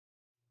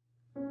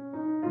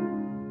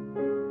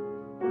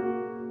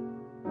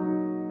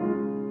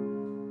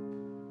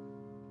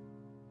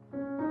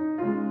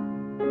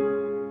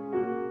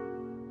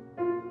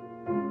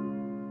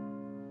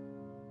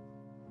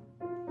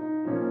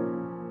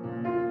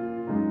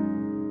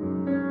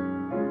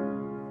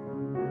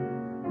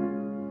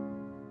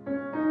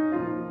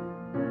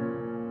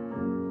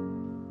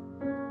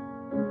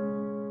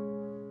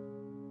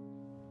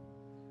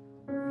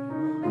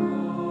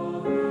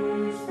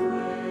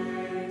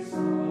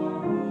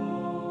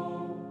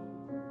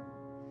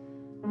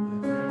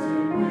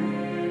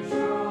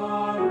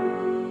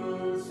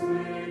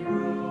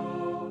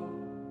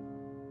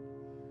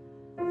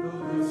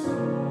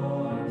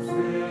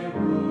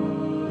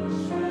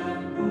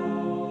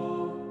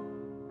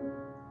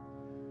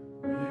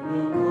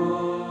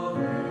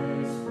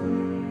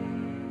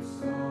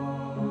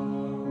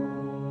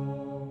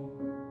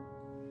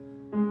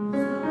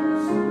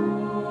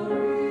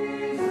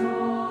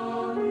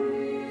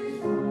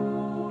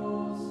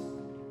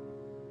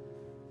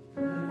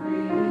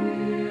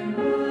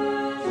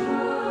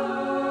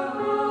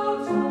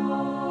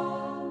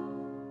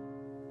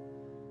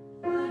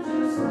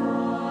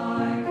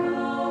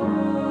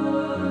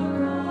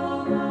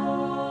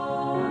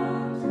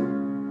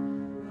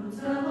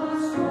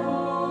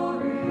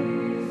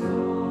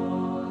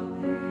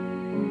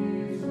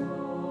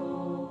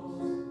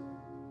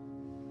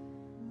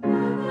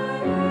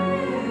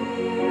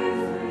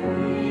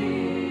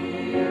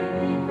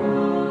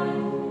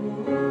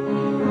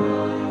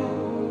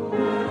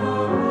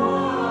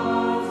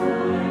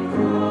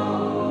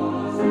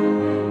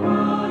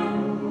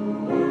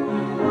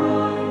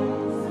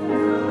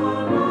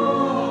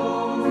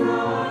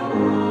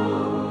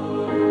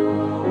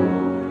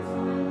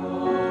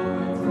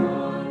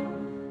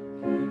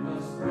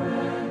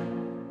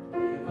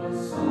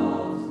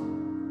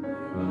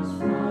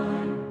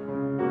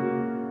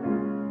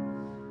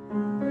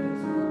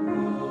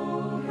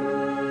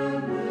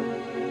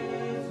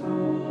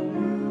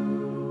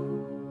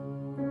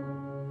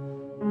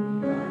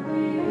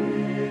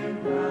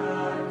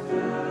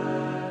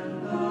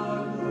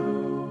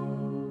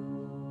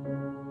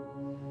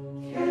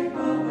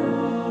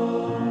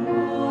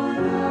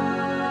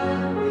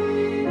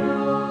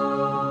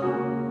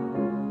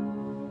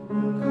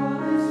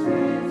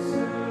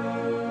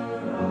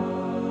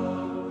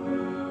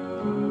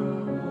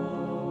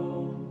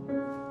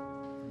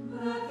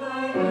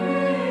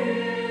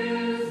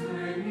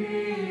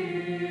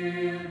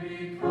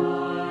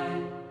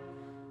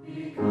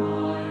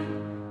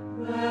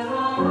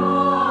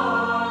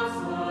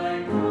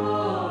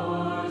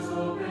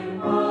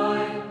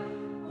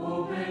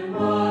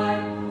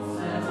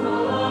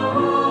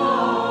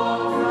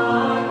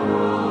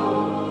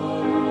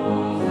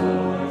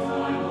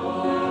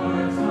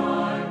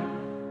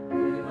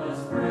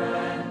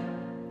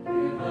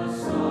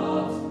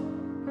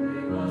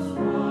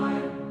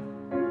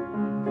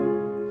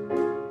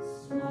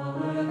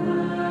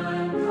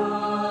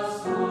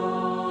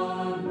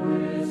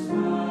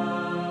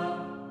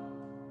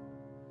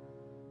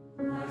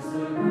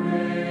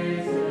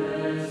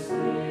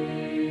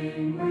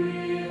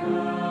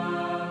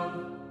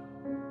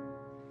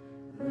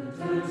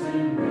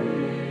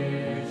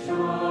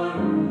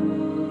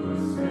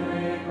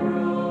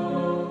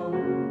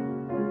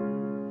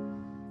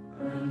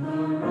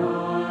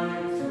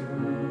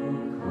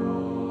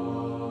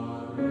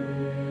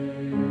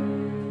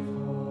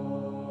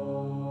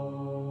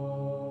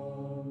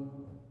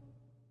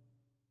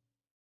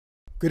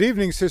Good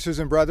evening, sisters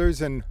and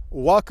brothers, and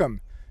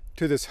welcome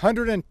to this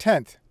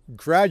 110th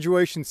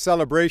graduation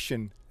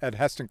celebration at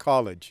Hesston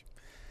College.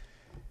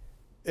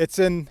 It's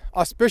an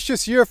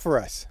auspicious year for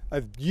us,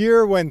 a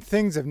year when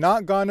things have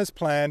not gone as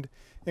planned,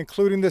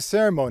 including the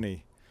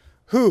ceremony.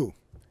 Who,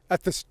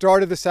 at the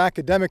start of this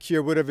academic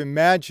year, would have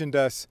imagined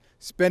us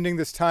spending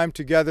this time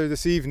together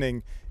this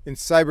evening in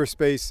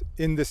cyberspace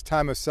in this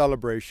time of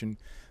celebration?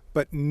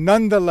 But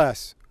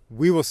nonetheless,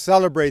 we will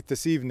celebrate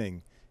this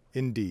evening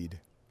indeed.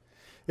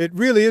 It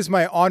really is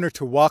my honor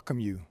to welcome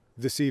you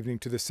this evening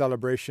to the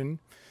celebration.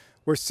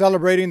 We're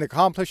celebrating the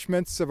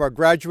accomplishments of our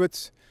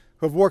graduates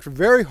who have worked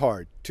very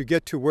hard to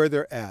get to where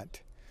they're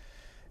at.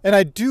 And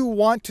I do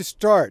want to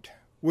start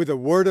with a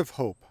word of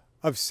hope,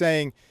 of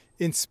saying,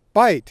 in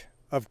spite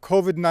of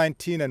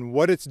COVID-19 and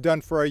what it's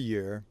done for our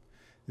year,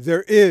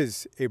 there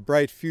is a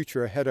bright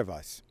future ahead of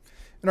us.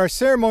 And our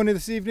ceremony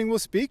this evening will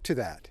speak to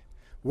that.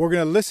 We're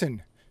going to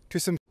listen to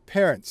some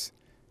parents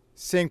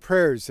saying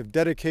prayers of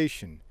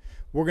dedication.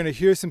 We're going to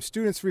hear some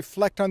students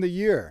reflect on the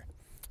year.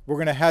 We're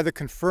going to have the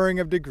conferring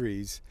of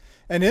degrees.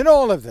 And in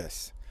all of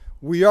this,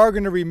 we are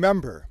going to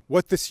remember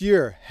what this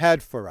year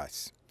had for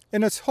us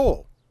in its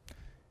whole.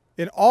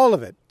 In all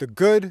of it, the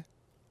good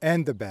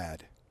and the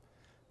bad.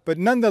 But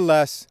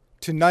nonetheless,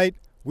 tonight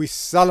we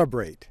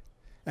celebrate,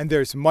 and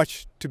there's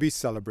much to be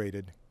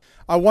celebrated.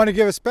 I want to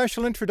give a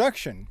special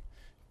introduction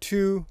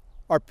to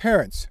our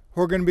parents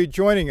who are going to be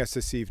joining us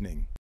this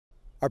evening.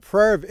 Our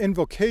prayer of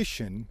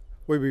invocation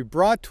will be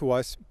brought to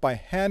us by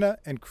Hannah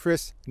and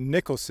Chris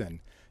Nicholson,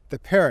 the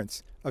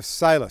parents of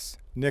Silas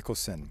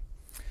Nicholson.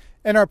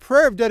 And our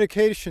prayer of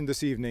dedication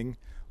this evening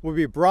will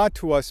be brought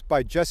to us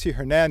by Jesse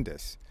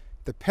Hernandez,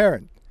 the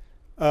parent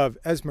of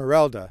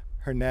Esmeralda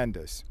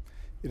Hernandez.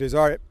 It is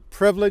our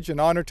privilege and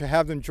honor to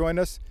have them join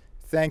us.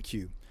 Thank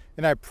you.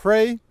 And I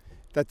pray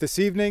that this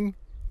evening,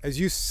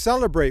 as you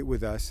celebrate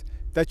with us,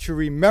 that you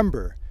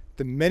remember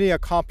the many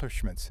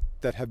accomplishments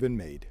that have been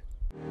made.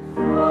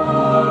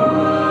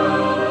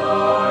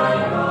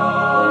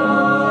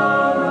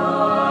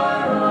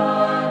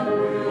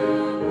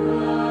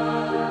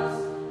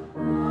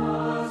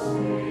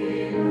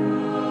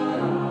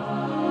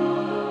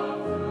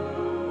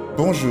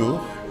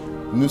 Bonjour,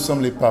 nous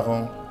sommes les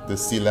parents de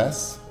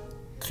Silas,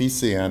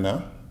 Chris et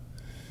Anna,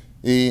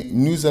 et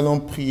nous allons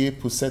prier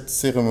pour cette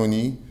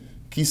cérémonie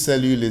qui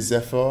salue les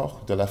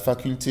efforts de la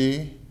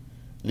faculté,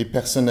 les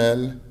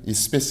personnels et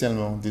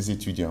spécialement des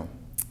étudiants.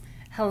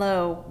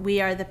 Hello, we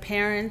are the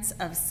parents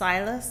of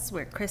Silas.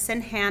 We're Chris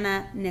and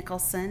Hannah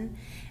Nicholson,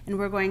 and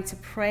we're going to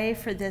pray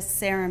for this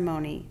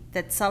ceremony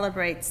that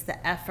celebrates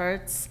the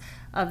efforts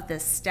of the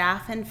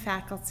staff and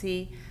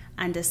faculty,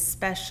 and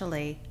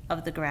especially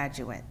of the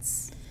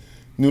graduates.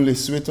 Nous les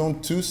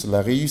souhaitons tous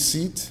la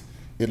réussite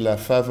et la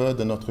faveur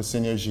de notre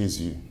Seigneur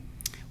Jésus.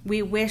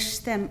 We wish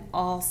them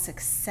all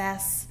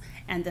success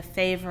and the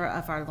favor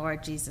of our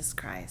Lord Jesus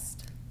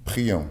Christ.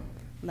 Prions.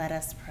 Let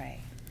us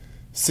pray.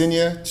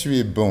 Seigneur, tu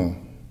es bon.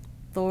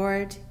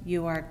 Lord,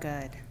 you are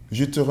good.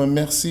 Je te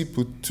remercie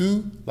pour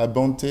toute la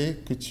bonté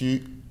que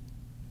tu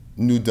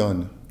nous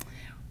donnes.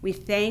 We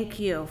thank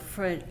you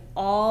for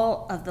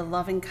all of the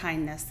loving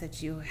kindness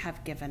that you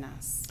have given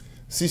us.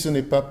 Si ce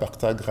n'est pas par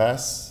ta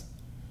grâce,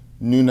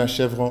 nous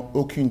n'achèverons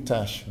aucune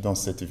tâche dans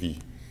cette vie.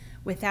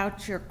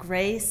 Without your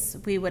grace,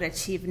 we would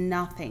achieve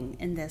nothing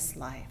in this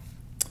life.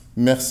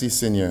 Merci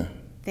Seigneur.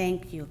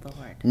 Thank you,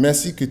 Lord.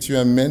 Merci que tu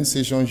amènes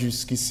ces gens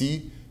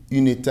jusqu'ici,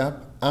 une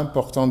étape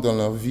importante dans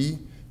leur vie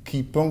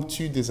qui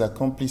ponctue des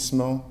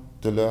accomplissements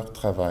de leur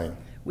travail.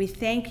 We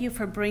thank you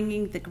for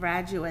bringing the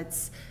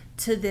graduates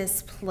to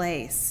this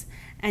place,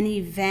 an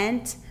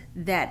event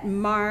that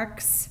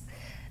marks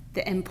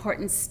the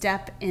important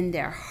step in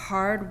their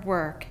hard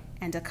work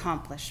and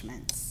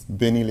accomplishments.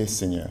 Bénis-les,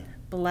 Seigneur.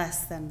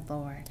 Bless them,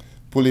 Lord.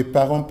 Pour les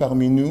parents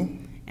parmi nous,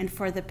 And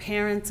for the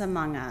parents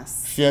among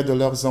us fiers de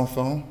leurs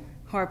enfants,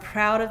 who are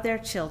proud of their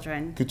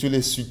children, que tu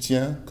les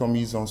soutiens comme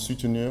ils ont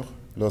soutenu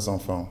leurs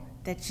enfants.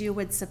 that you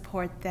would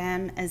support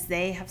them as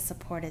they have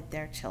supported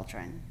their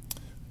children.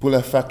 Pour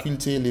la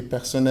faculté et les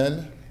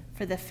personnels,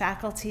 For the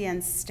faculty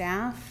and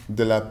staff,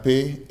 de la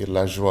paix et de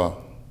la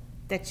joie.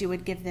 that you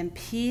would give them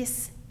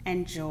peace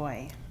and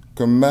joy.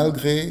 Que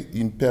malgré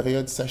une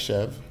période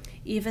s'achève,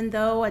 Even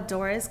though a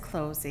door is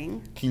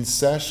closing, qu'ils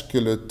sachent que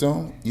le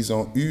temps qu'ils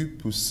ont eu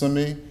pour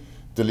semer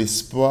de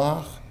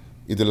l'espoir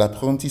et de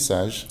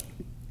l'apprentissage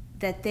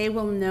that they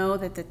will know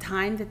that the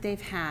time that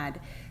they've had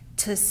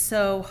to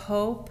sow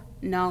hope,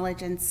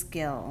 knowledge, and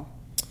skill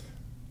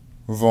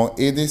vont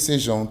aider ces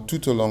gens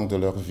tout au long de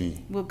leur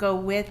vie. will go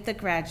with the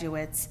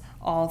graduates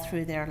all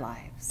through their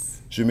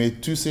lives. Je mets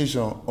tous ces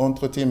gens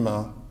entre tes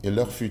mains et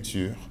leur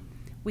futur.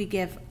 We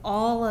give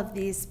all of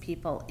these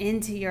people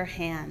into your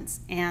hands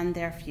and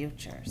their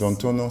futures. Dans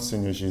ton nom,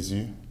 Seigneur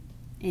Jésus.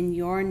 In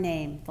your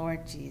name,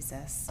 Lord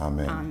Jesus.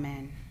 Amen.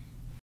 Amen.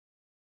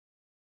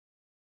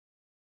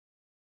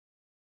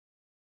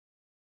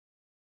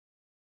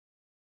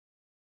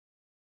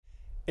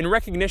 In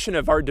recognition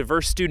of our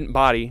diverse student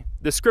body,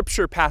 the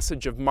scripture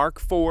passage of Mark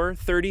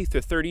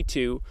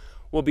 4:30-32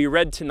 will be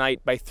read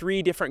tonight by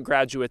 3 different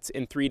graduates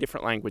in 3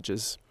 different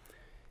languages.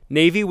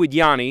 Navy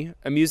Widyani,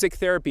 a music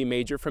therapy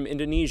major from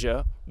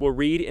Indonesia, will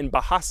read in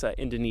Bahasa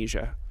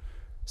Indonesia.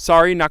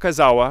 Sari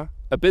Nakazawa,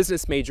 a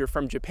business major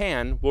from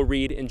Japan, will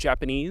read in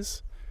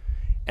Japanese.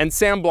 And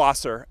Sam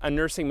Blosser, a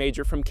nursing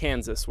major from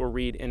Kansas, will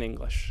read in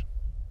English.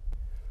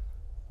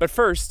 But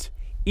first,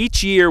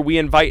 each year we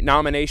invite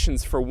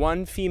nominations for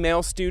 1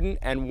 female student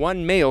and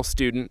 1 male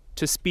student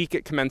to speak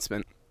at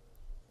commencement.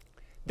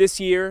 This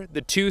year,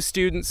 the 2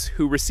 students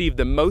who received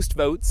the most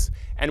votes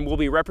and will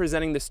be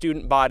representing the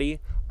student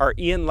body are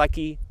Ian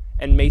Leckie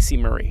and Macy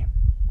Murray.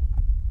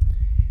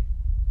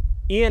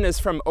 Ian is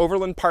from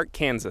Overland Park,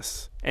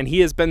 Kansas, and he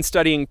has been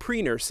studying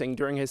pre-nursing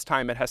during his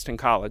time at Hesston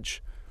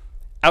College.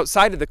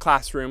 Outside of the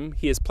classroom,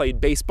 he has played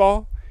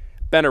baseball,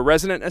 been a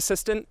resident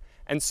assistant,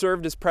 and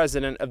served as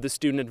president of the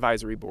Student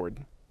Advisory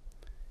Board.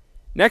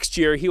 Next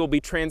year, he will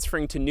be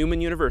transferring to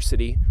Newman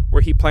University,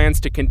 where he plans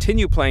to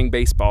continue playing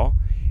baseball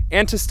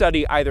and to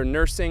study either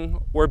nursing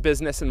or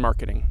business and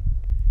marketing.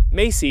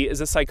 Macy is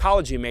a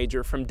psychology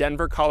major from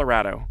Denver,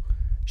 Colorado.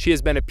 She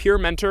has been a peer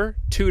mentor,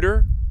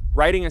 tutor,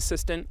 writing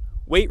assistant,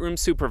 weight room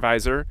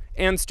supervisor,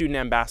 and student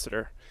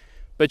ambassador.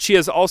 But she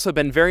has also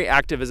been very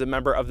active as a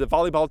member of the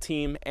volleyball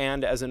team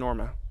and as a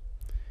Norma.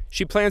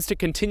 She plans to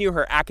continue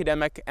her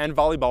academic and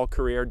volleyball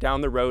career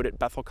down the road at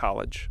Bethel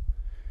College.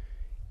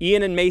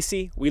 Ian and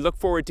Macy, we look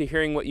forward to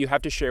hearing what you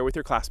have to share with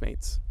your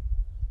classmates.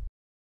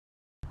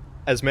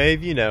 As many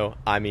of you know,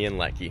 I'm Ian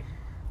Leckie.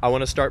 I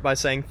want to start by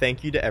saying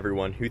thank you to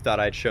everyone who thought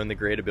I'd shown the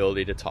great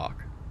ability to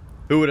talk.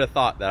 Who would have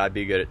thought that I'd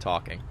be good at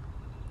talking?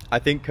 I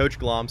think Coach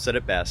Glom said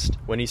it best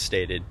when he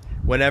stated,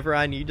 "Whenever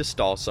I need to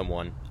stall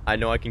someone, I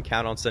know I can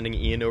count on sending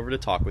Ian over to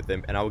talk with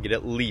him and I will get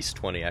at least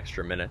 20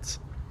 extra minutes."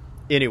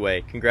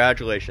 Anyway,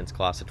 congratulations,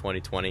 class of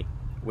 2020.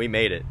 We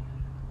made it.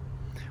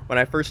 When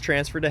I first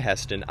transferred to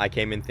Hesston, I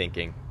came in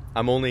thinking,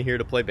 I'm only here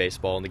to play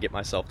baseball and to get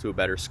myself to a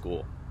better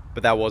school.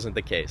 But that wasn't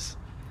the case.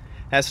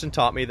 Hesston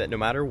taught me that no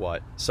matter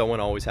what,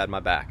 someone always had my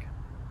back.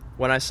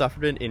 When I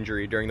suffered an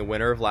injury during the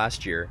winter of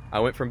last year,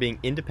 I went from being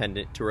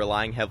independent to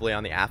relying heavily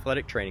on the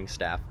athletic training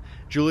staff,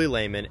 Julie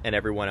Lehman, and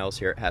everyone else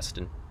here at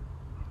Hesston.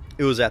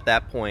 It was at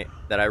that point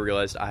that I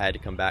realized I had to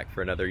come back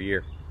for another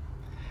year.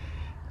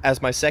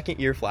 As my second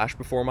year flashed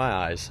before my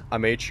eyes, I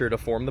made sure to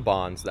form the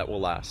bonds that will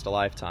last a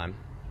lifetime.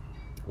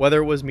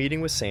 Whether it was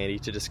meeting with Sandy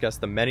to discuss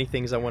the many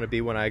things I want to be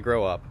when I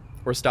grow up,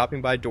 or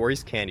stopping by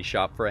Dory's candy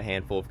shop for a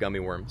handful of gummy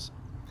worms,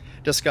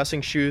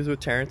 discussing shoes with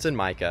Terrence and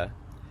Micah,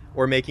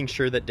 or making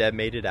sure that Deb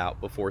made it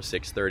out before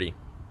 6:30.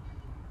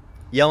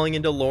 Yelling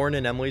into Lauren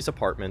and Emily's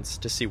apartments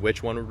to see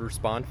which one would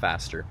respond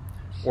faster,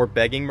 or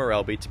begging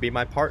Morelby to be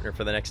my partner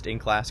for the next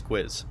in-class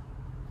quiz.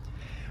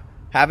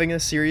 Having a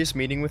serious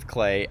meeting with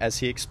Clay as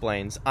he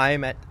explains I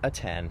am at a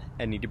 10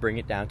 and need to bring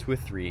it down to a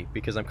 3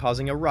 because I'm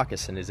causing a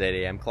ruckus in his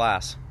 8 a.m.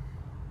 class.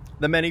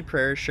 The many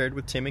prayers shared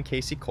with Tim and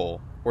Casey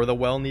Cole, or the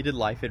well-needed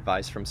life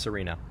advice from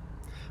Serena.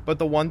 But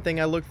the one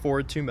thing I looked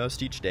forward to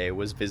most each day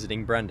was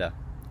visiting Brenda,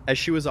 as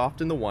she was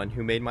often the one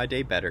who made my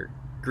day better,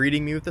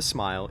 greeting me with a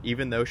smile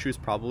even though she was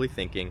probably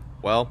thinking,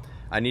 well,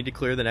 I need to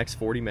clear the next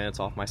 40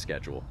 minutes off my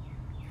schedule.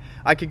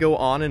 I could go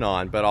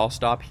on, but I'll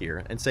stop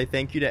here and say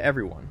thank you to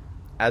everyone.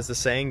 As the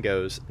saying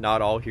goes,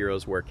 not all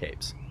heroes wear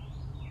capes.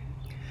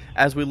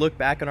 As we look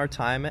back on our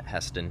time at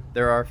Hesston,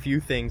 there are a few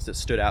things that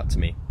stood out to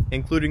me,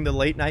 including the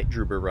late-night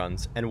Druber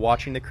runs and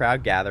watching the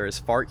crowd gather as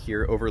Fart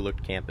here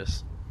overlooked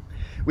campus.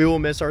 We will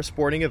miss our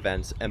sporting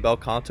events and bel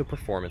canto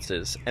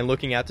performances and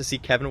looking out to see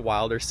Kevin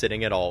Wilder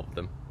sitting at all of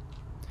them.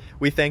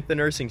 We thank the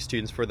nursing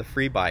students for the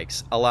free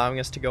bikes, allowing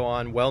us to go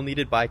on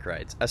well-needed bike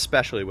rides,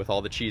 especially with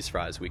all the cheese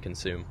fries we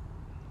consume.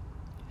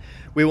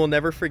 We will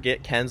never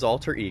forget Ken's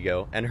alter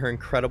ego and her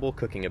incredible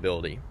cooking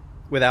ability.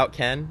 Without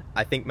Ken,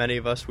 I think many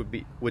of us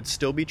would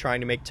still be trying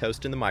to make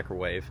toast in the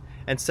microwave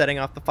and setting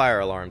off the fire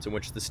alarms in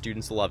which the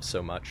students love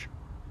so much.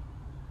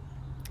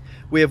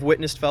 We have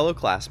witnessed fellow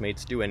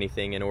classmates do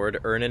anything in order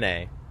to earn an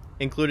A,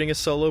 including a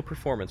solo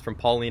performance from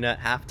Paulina at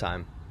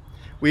halftime.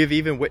 We have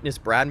even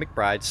witnessed Brad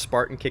McBride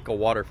Spartan kick a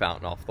water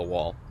fountain off the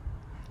wall.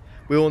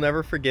 We will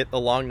never forget the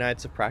long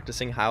nights of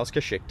practicing Heils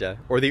Geschichte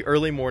or the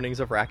early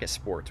mornings of racket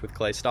sports with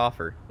Clay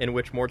Stauffer, in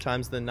which more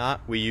times than not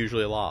we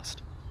usually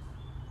lost.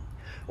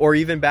 Or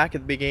even back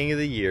at the beginning of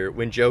the year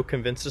when Joe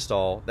convinced us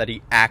all that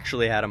he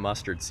actually had a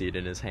mustard seed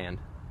in his hand.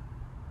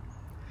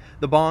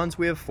 The bonds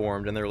we have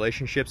formed and the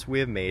relationships we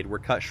have made were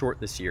cut short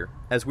this year,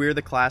 as we are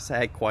the class that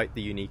had quite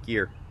the unique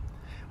year.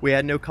 We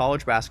had no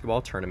college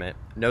basketball tournament,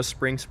 no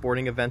spring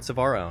sporting events of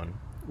our own.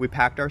 We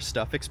packed our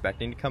stuff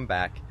expecting to come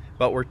back,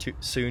 but were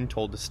soon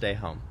told to stay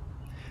home.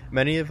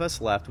 Many of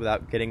us left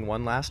without getting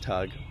one last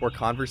hug or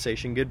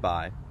conversation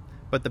goodbye,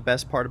 but the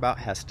best part about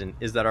Hesston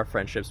is that our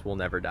friendships will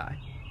never die.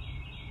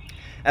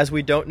 As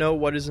we don't know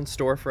what is in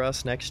store for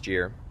us next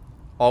year,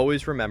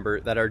 always remember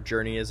that our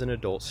journey as an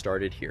adult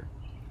started here,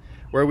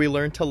 where we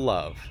learned to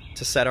love,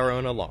 to set our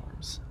own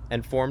alarms,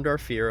 and formed our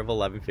fear of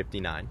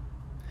 11:59,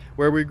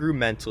 where we grew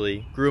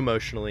mentally, grew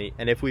emotionally,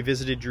 and if we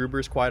visited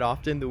Drubers quite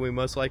often, then we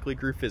most likely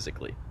grew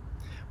physically,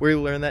 We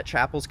learned that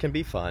chapels can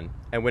be fun,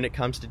 and when it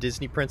comes to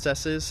Disney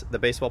princesses, the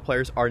baseball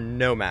players are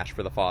no match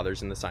for the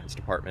fathers in the science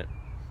department.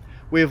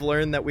 We have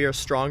learned that we are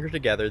stronger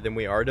together than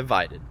we are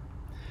divided.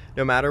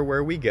 No matter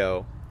where we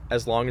go,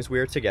 as long as we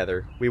are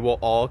together, we will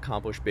all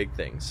accomplish big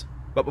things.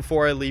 But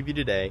before I leave you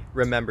today,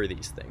 remember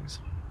these things.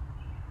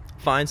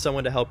 Find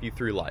someone to help you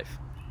through life.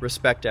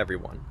 Respect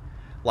everyone.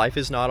 Life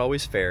is not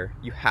always fair.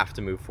 You have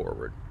to move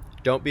forward.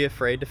 Don't be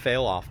afraid to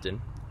fail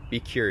often.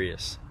 Be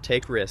curious.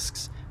 Take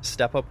risks.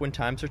 Step up when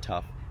times are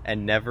tough.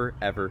 And never,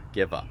 ever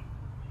give up.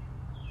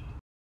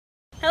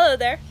 Hello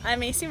there,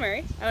 I'm Macy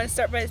Murray. I want to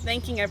start by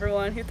thanking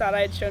everyone who thought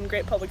I had shown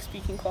great public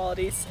speaking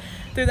qualities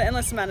through the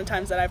endless amount of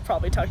times that I've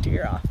probably talked your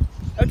ear off.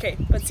 Okay,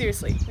 but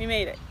seriously, we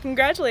made it.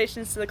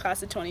 Congratulations to the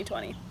class of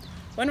 2020.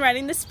 When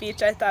writing this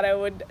speech, I thought I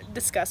would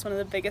discuss one of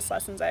the biggest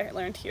lessons I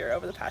learned here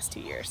over the past 2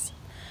 years.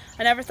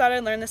 I never thought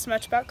I'd learn this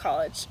much about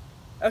college.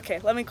 Okay,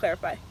 let me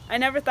clarify. I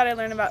never thought I'd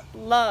learn about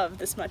love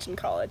this much in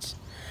college.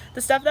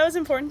 The stuff that was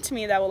important to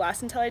me that will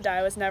last until I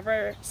die was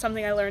never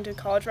something I learned in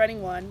College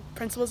Writing 1,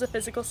 Principles of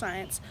Physical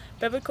Science,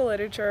 Biblical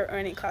Literature, or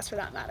any class for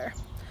that matter.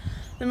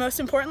 The most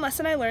important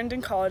lesson I learned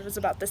in college was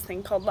about this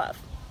thing called love.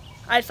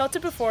 I had felt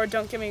it before,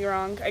 don't get me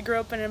wrong. I grew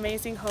up in an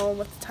amazing home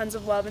with tons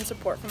of love and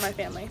support from my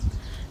family.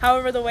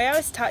 However, the way I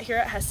was taught here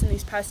at Hesston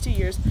these past 2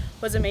 years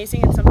was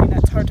amazing and something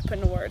that's hard to put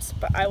into words,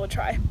 but I will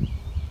try.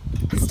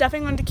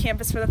 Stepping onto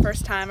campus for the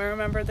first time, I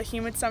remember the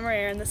humid summer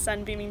air and the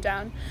sun beaming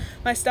down.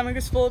 My stomach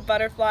was full of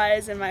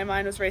butterflies and my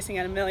mind was racing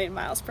at 1,000,000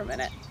 miles per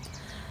minute.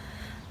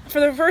 For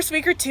the first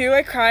week or two,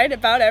 I cried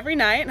about every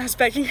night and I was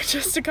begging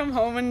just to come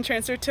home and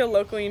transfer to a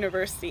local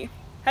university.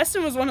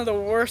 Hesston was one of the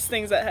worst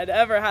things that had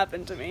ever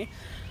happened to me.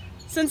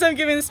 Since I'm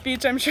giving the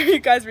speech, I'm sure you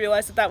guys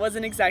realize that that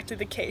wasn't exactly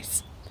the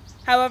case.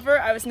 However,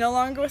 I was no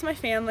longer with my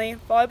family,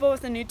 volleyball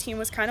with a new team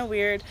was kind of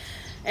weird,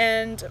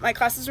 and my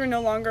classes were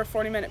no longer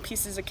 40-minute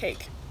pieces of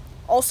cake.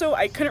 Also,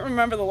 I couldn't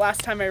remember the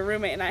last time my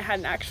roommate and I had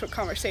an actual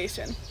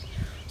conversation.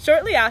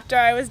 Shortly after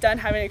I was done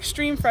having an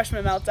extreme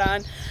freshman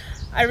meltdown,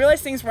 I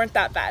realized things weren't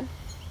that bad.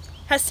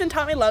 Hesston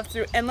taught me love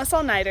through endless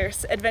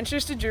all-nighters,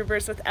 adventures to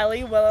Drupers with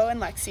Ellie, Willow, and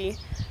Lexi,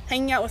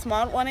 hanging out with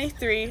Mod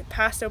 1A3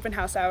 past open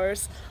house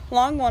hours,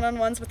 long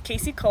one-on-ones with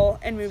Casey Cole,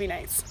 and movie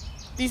nights.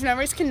 These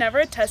memories can never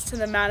attest to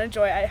the amount of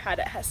joy I had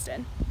at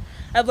Hesston.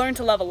 I've learned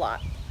to love a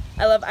lot.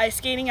 I love ice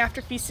skating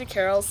after Feast of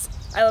Carols.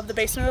 I love the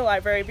basement of the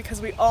library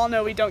because we all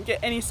know we don't get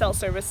any cell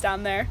service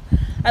down there.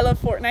 I love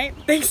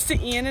Fortnite, thanks to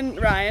Ian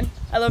and Ryan.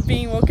 I love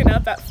being woken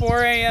up at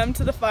 4 a.m.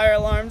 to the fire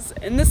alarms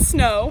in the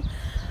snow.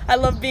 I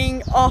love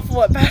being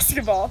awful at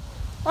basketball.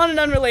 On an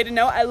unrelated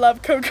note, I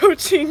love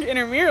co-coaching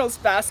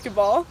intramurals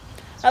basketball.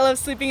 I love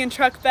sleeping in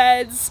truck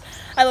beds.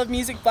 I love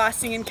music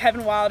blasting in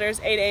Kevin Wilder's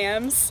 8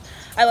 a.m.s.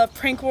 I love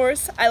prank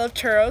wars. I love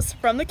churros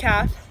from the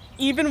calf,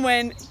 even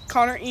when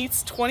Connor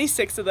eats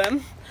 26 of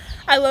them.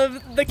 I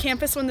love the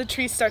campus when the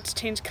trees start to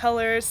change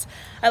colors.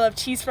 I love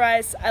cheese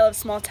fries. I love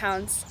small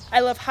towns.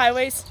 I love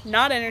highways,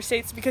 not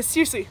interstates, because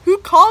seriously, who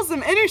calls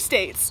them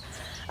interstates?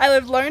 I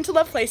learned to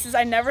love places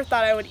I never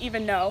thought I would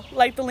even know,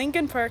 like the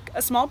Lincoln Park,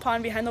 a small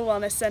pond behind the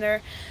Wellness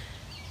Center,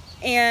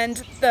 and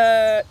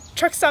the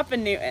truck stop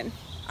in Newton.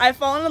 I've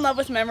fallen in love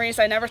with memories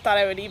I never thought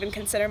I would even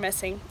consider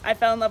missing. I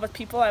fell in love with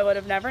people I would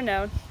have never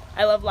known.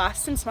 I love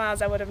laughs and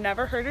smiles I would have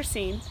never heard or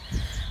seen.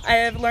 I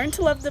have learned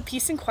to love the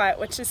peace and quiet,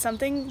 which is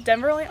something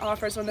Denver only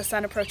offers when the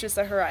sun approaches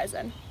the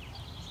horizon.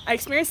 I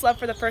experienced love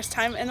for the first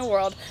time in a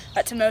world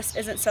that to most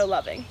isn't so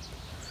loving.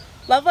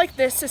 Love like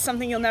this is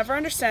something you'll never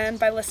understand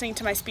by listening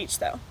to my speech,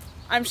 though.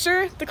 I'm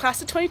sure the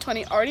class of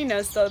 2020 already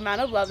knows the amount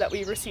of love that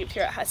we received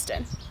here at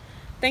Hesston.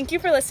 Thank you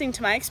for listening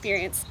to my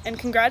experience, and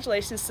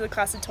congratulations to the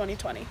class of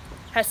 2020.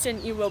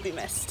 Hesston, you will be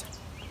missed.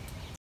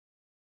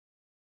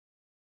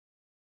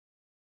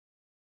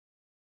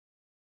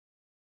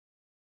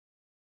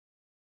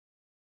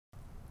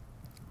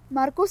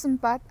 Markus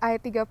 4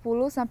 ayat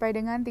 30 sampai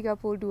dengan 32.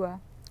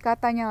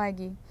 Katanya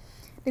lagi,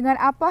 dengan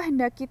apa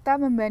hendak kita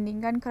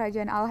membandingkan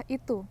kerajaan Allah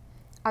itu?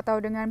 Atau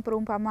dengan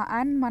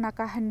perumpamaan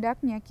manakah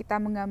hendaknya kita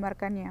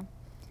menggambarkannya?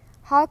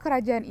 Hal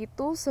kerajaan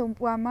itu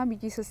seumpama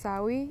biji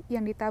sesawi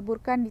yang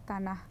ditaburkan di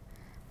tanah.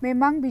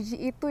 Memang biji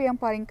itu yang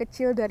paling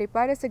kecil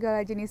daripada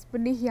segala jenis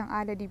benih yang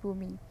ada di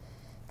bumi.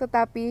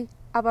 Tetapi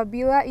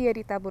apabila ia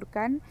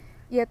ditaburkan,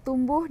 ia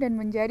tumbuh dan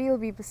menjadi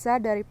lebih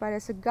besar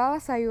daripada segala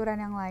sayuran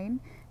yang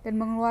lain dan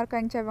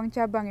mengeluarkan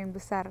cabang-cabang yang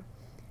besar,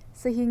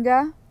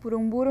 sehingga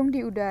burung-burung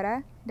di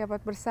udara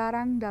dapat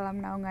bersarang dalam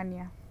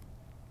naungannya.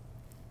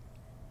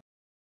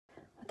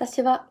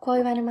 私はこう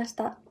言われまし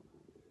た。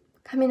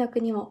神の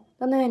国を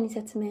どのように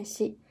説明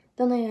し、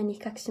どのように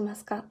比較しま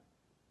すか？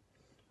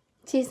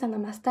小さな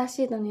マスター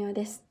シードのよう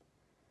です。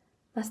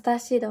マスター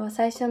シードは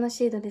最小の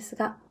シードです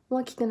が、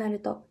大きくなる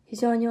と非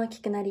常に大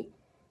きくなり、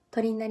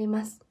鳥になり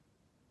ます。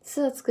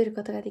巣を作る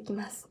ことができ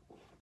ます。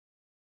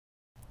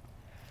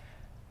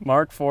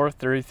Mark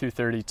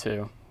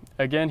 4:30-32.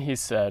 Again he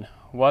said,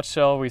 What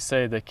shall we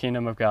say the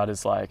kingdom of God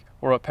is like,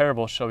 or what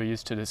parable shall we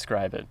use to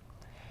describe it?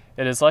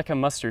 It is like a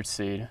mustard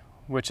seed,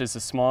 which is the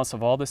smallest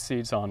of all the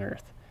seeds on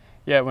earth.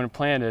 Yet when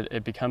planted,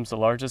 it becomes the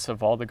largest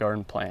of all the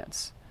garden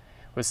plants.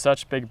 with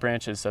such big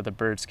branches that the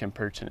birds can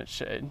perch in its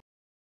shade.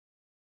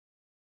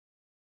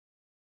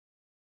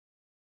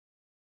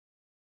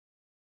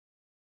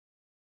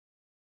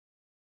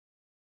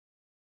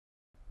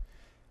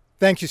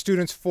 Thank you,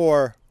 students,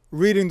 for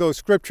reading those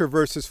scripture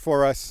verses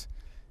for us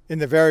in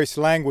the various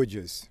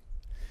languages.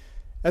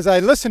 As I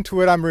listen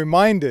to it, I'm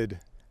reminded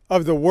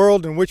of the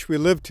world in which we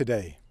live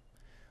today.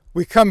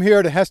 We come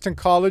here to Hesston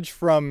College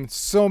from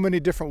so many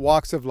different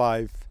walks of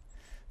life,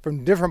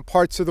 from different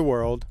parts of the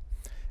world,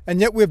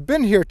 and yet we've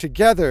been here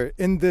together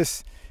in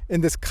this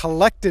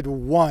collected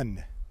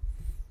one,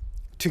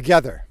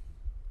 together,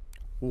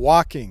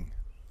 walking,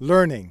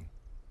 learning.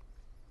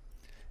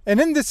 And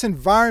in this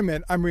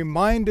environment, I'm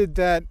reminded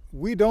that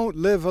we don't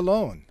live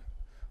alone.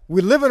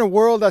 We live in a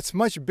world that's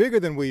much bigger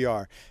than we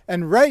are.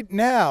 And right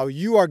now,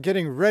 you are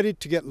getting ready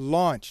to get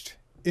launched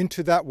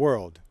into that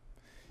world.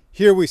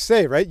 Here we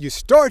say, right, you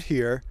start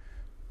here,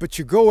 but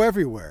you go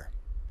everywhere.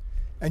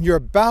 And you're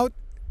about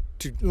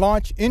to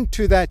launch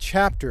into that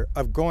chapter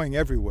of going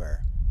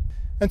everywhere.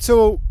 And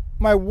so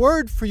my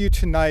word for you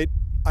tonight,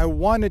 I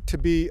want it to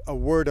be a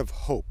word of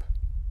hope.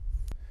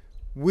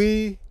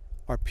 We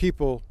are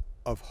people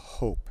of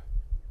hope.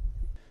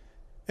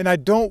 And I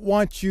don't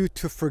want you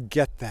to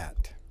forget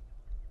that.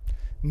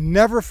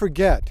 Never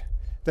forget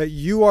that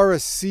you are a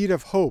seed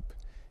of hope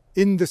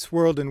in this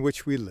world in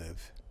which we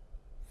live.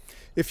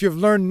 If you've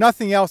learned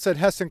nothing else at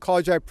Hesston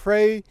College, I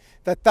pray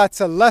that that's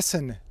a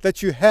lesson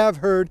that you have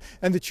heard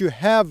and that you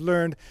have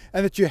learned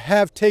and that you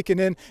have taken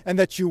in and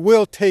that you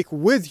will take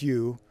with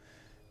you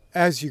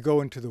as you go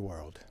into the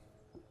world.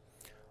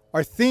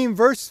 Our theme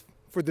verse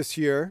for this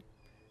year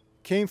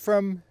came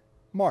from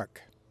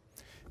Mark.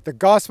 The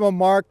Gospel of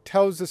Mark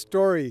tells the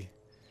story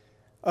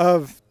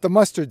of the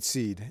mustard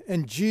seed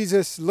and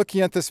Jesus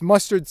looking at this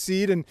mustard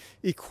seed and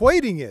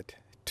equating it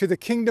to the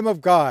kingdom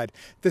of God.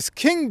 This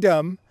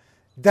kingdom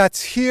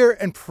that's here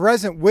and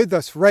present with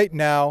us right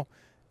now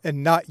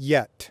and not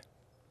yet.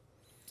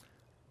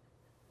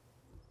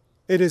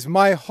 It is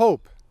my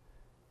hope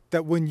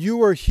that when you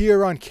were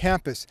here on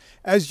campus,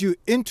 as you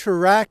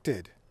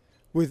interacted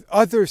with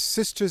other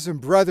sisters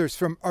and brothers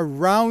from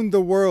around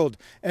the world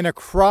and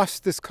across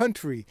this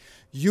country,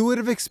 you would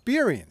have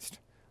experienced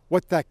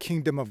what that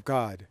kingdom of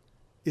God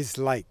is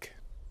like.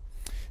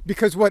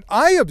 Because what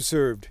I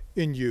observed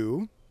in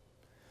you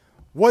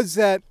was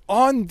that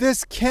on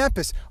this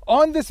campus,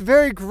 on this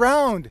very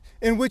ground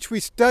in which we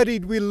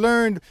studied, we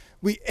learned,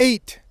 we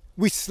ate,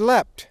 we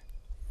slept,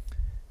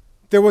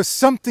 there was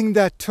something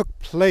that took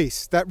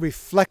place that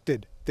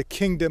reflected the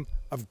kingdom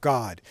of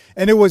God.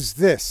 And it was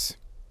this: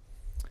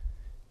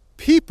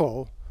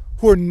 people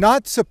who are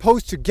not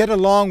supposed to get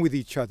along with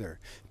each other,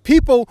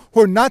 people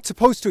who are not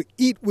supposed to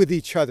eat with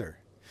each other,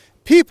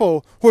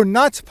 people who are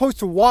not supposed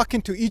to walk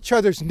into each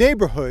other's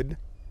neighborhood,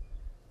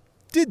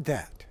 did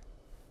that.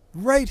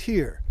 Right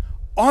here,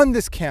 on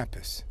this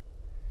campus.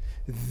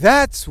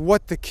 That's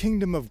what the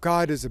kingdom of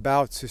God is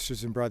about,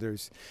 sisters and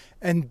brothers.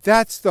 And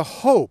that's the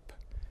hope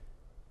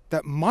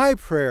that my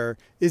prayer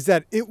is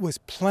that it was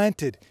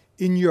planted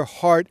in your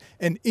heart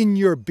and in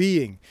your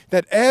being.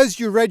 That as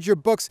you read your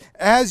books,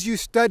 as you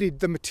studied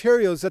the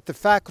materials that the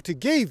faculty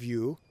gave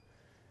you,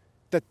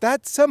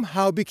 that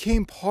somehow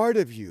became part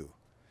of you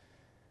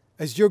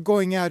as you're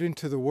going out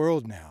into the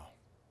world now.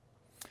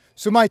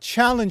 So my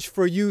challenge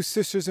for you,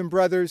 sisters and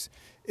brothers,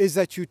 is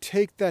that you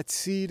take that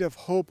seed of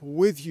hope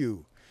with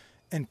you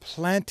and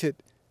plant it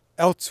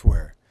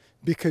elsewhere,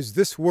 because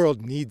this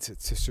world needs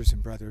it, sisters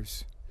and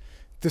brothers.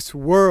 This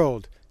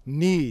world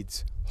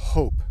needs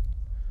hope.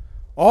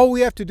 All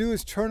we have to do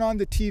is turn on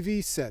the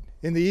TV set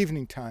in the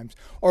evening times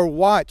or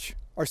watch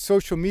our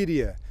social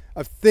media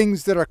of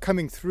things that are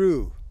coming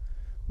through.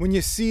 When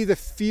you see the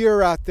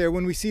fear out there,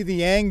 when we see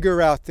the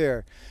anger out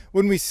there,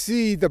 when we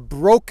see the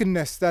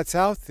brokenness that's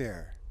out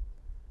there,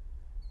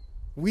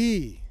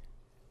 we,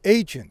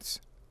 agents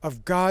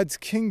of God's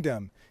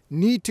kingdom,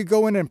 need to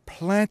go in and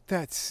plant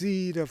that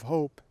seed of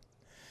hope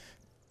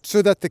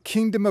so that the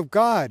kingdom of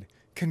God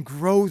can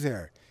grow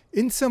there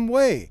in some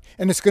way.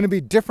 And it's going to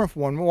be different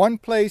from one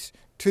place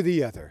to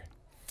the other.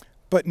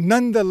 But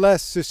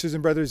nonetheless, sisters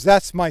and brothers,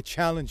 that's my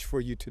challenge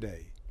for you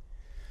today.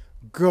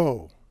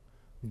 Go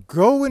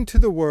into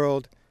the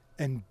world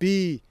and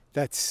be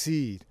that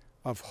seed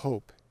of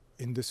hope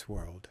in this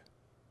world.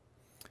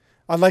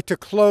 I'd like to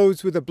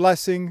close with a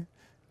blessing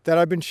that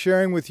I've been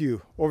sharing with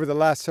you over the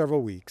last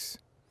several weeks.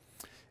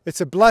 It's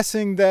a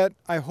blessing that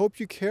I hope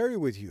you carry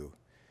with you,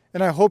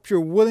 and I hope you're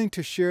willing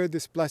to share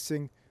this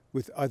blessing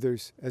with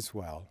others as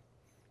well.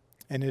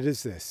 And it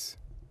is this: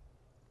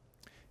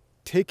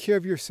 take care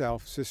of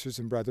yourself, sisters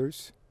and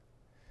brothers.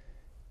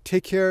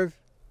 Take care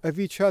of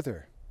each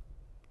other.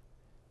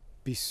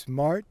 Be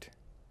smart,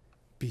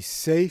 be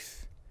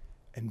safe,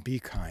 and be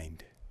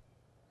kind.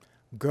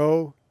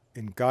 Go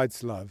in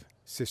God's love,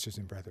 sisters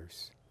and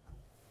brothers.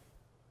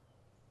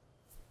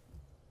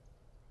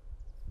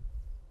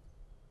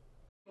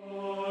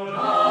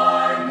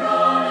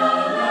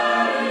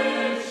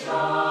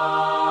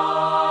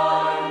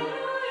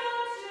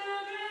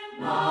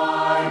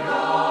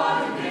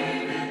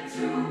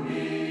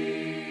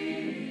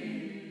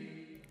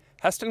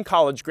 Hesston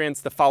College grants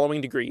the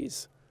following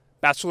degrees: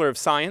 Bachelor of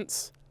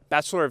Science,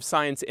 Bachelor of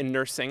Science in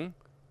Nursing,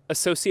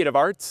 Associate of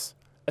Arts,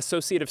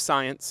 Associate of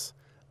Science,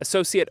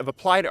 Associate of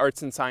Applied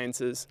Arts and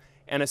Sciences,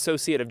 and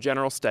Associate of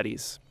General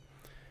Studies.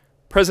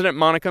 President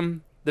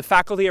Monicum, the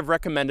faculty have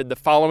recommended the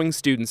following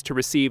students to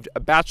receive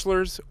a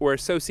bachelor's or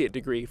associate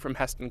degree from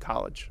Hesston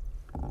College.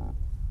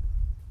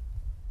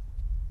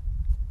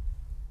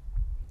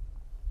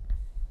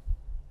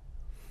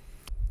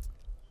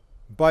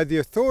 By the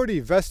authority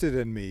vested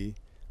in me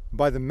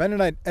by the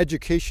Mennonite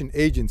Education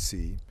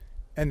Agency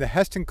and the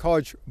Hesston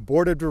College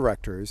Board of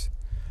Directors,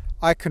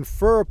 I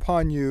confer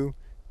upon you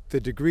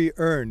the degree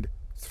earned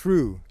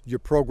through your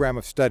program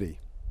of study.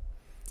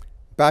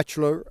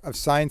 Bachelor of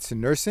Science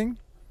in Nursing,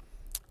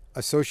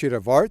 Associate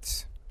of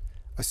Arts,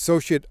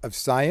 Associate of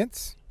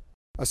Science,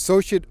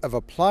 Associate of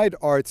Applied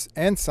Arts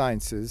and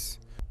Sciences,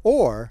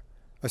 or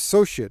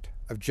Associate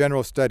of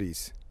General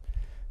Studies.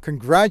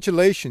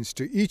 Congratulations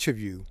to each of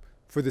you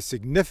for the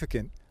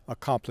significant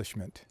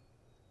accomplishment.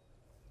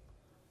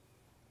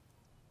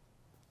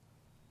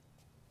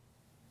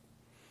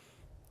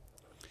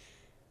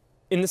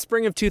 In the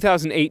spring of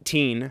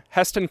 2018,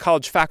 Hesston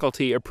College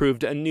faculty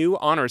approved a new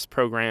honors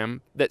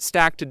program that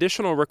stacked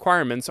additional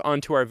requirements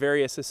onto our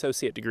various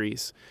associate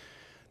degrees.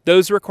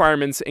 Those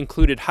requirements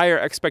included higher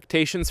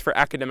expectations for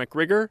academic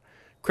rigor,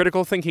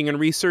 critical thinking and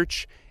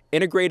research,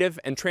 integrative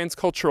and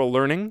transcultural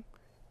learning,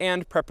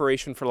 and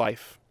preparation for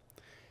life.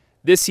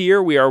 This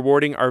year, we are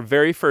awarding our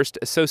very first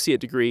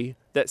associate degree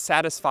that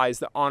satisfies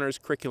the honors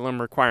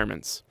curriculum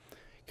requirements.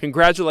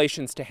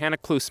 Congratulations to Hannah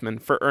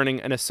Klusman for earning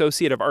an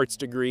Associate of Arts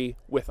degree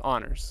with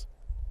honors.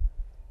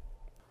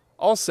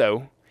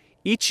 Also,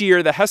 each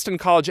year the Hesston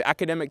College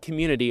academic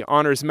community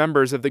honors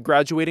members of the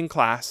graduating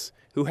class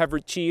who have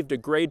achieved a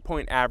grade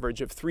point average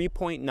of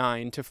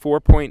 3.9 to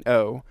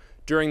 4.0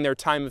 during their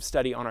time of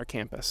study on our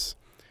campus.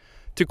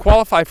 To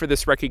qualify for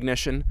this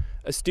recognition,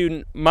 a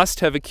student must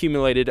have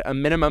accumulated a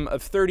minimum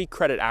of 30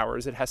 credit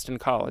hours at Hesston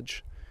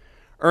College.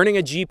 Earning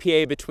a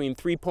GPA between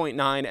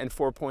 3.9 and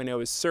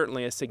 4.0 is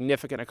certainly a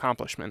significant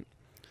accomplishment.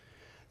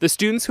 The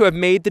students who have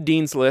made the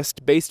Dean's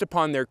List based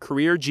upon their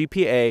career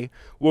GPA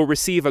will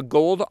receive a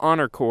gold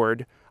honor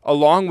cord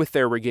along with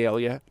their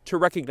regalia to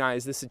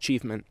recognize this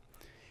achievement.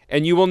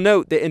 And you will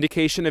note the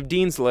indication of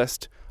Dean's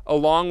List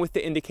along with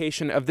the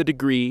indication of the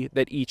degree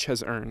that each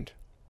has earned.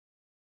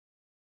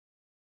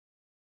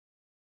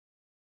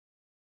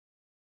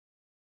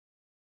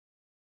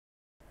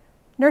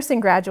 Nursing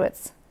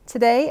graduates,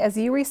 today, as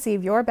you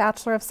receive your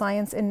Bachelor of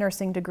Science in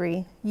Nursing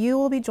degree, you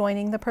will be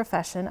joining the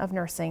profession of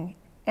nursing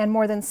and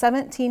more than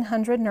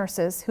 1,700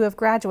 nurses who have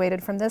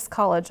graduated from this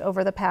college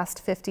over the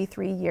past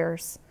 53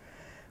 years.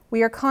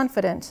 We are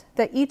confident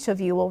that each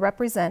of you will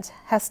represent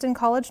Hesston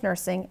College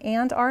Nursing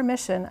and our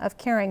mission of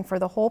caring for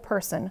the whole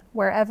person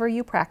wherever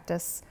you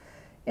practice,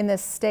 in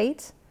this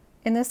state,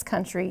 in this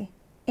country,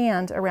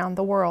 and around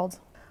the world.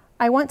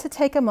 I want to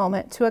take a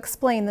moment to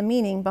explain the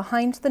meaning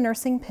behind the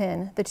nursing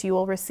pin that you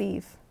will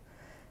receive.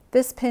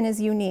 This pin is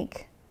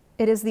unique.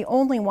 It is the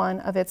only one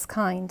of its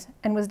kind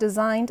and was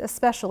designed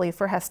especially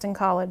for Hesston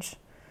College.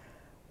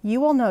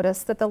 You will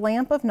notice that the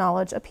lamp of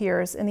knowledge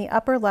appears in the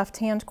upper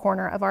left-hand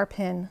corner of our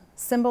pin,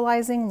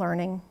 symbolizing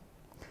learning.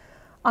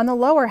 On the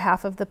lower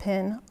half of the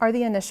pin are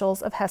the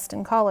initials of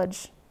Hesston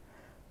College.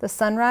 The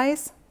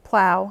sunrise,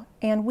 plow,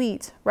 and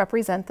wheat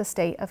represent the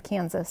state of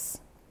Kansas.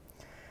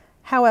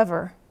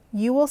 However,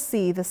 you will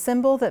see the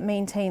symbol that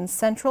maintains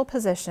central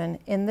position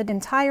in the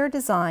entire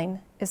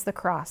design is the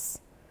cross.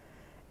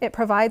 It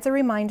provides a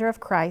reminder of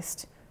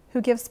Christ,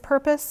 who gives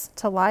purpose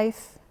to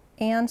life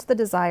and the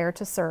desire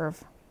to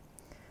serve.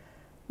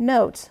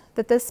 Note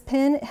that this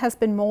pin has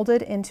been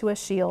molded into a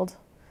shield.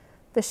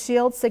 The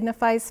shield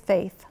signifies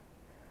faith.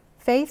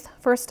 Faith,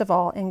 first of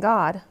all, in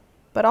God,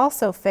 but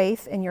also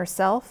faith in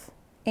yourself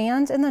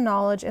and in the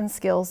knowledge and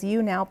skills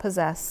you now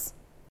possess.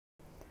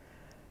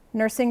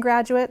 Nursing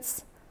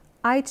graduates,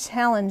 I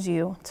challenge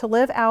you to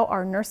live out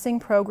our nursing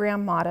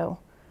program motto,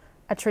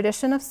 a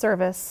tradition of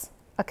service,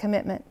 a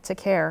commitment to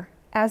care,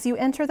 as you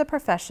enter the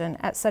profession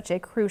at such a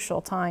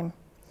crucial time.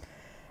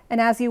 And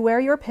as you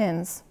wear your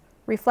pins,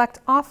 reflect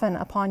often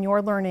upon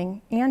your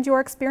learning and your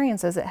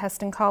experiences at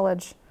Hesston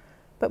College.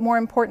 But more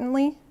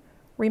importantly,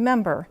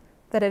 remember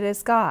that it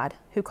is God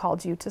who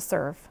called you to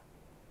serve.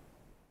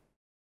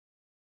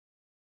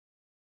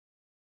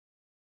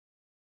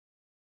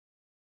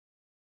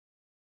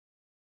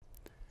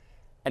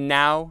 And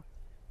now,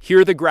 here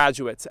are the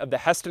graduates of the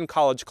Hesston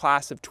College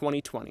class of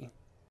 2020.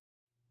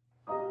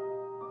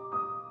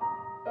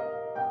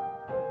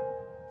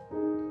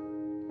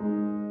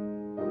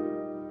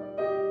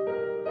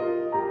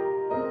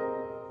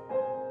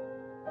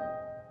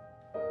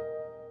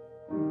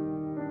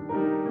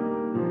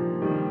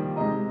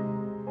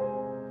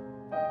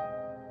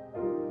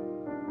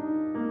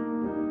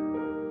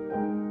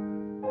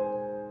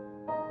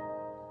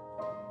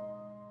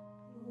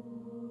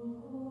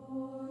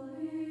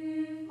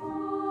 Holy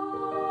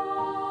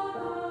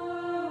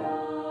Father,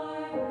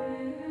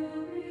 I will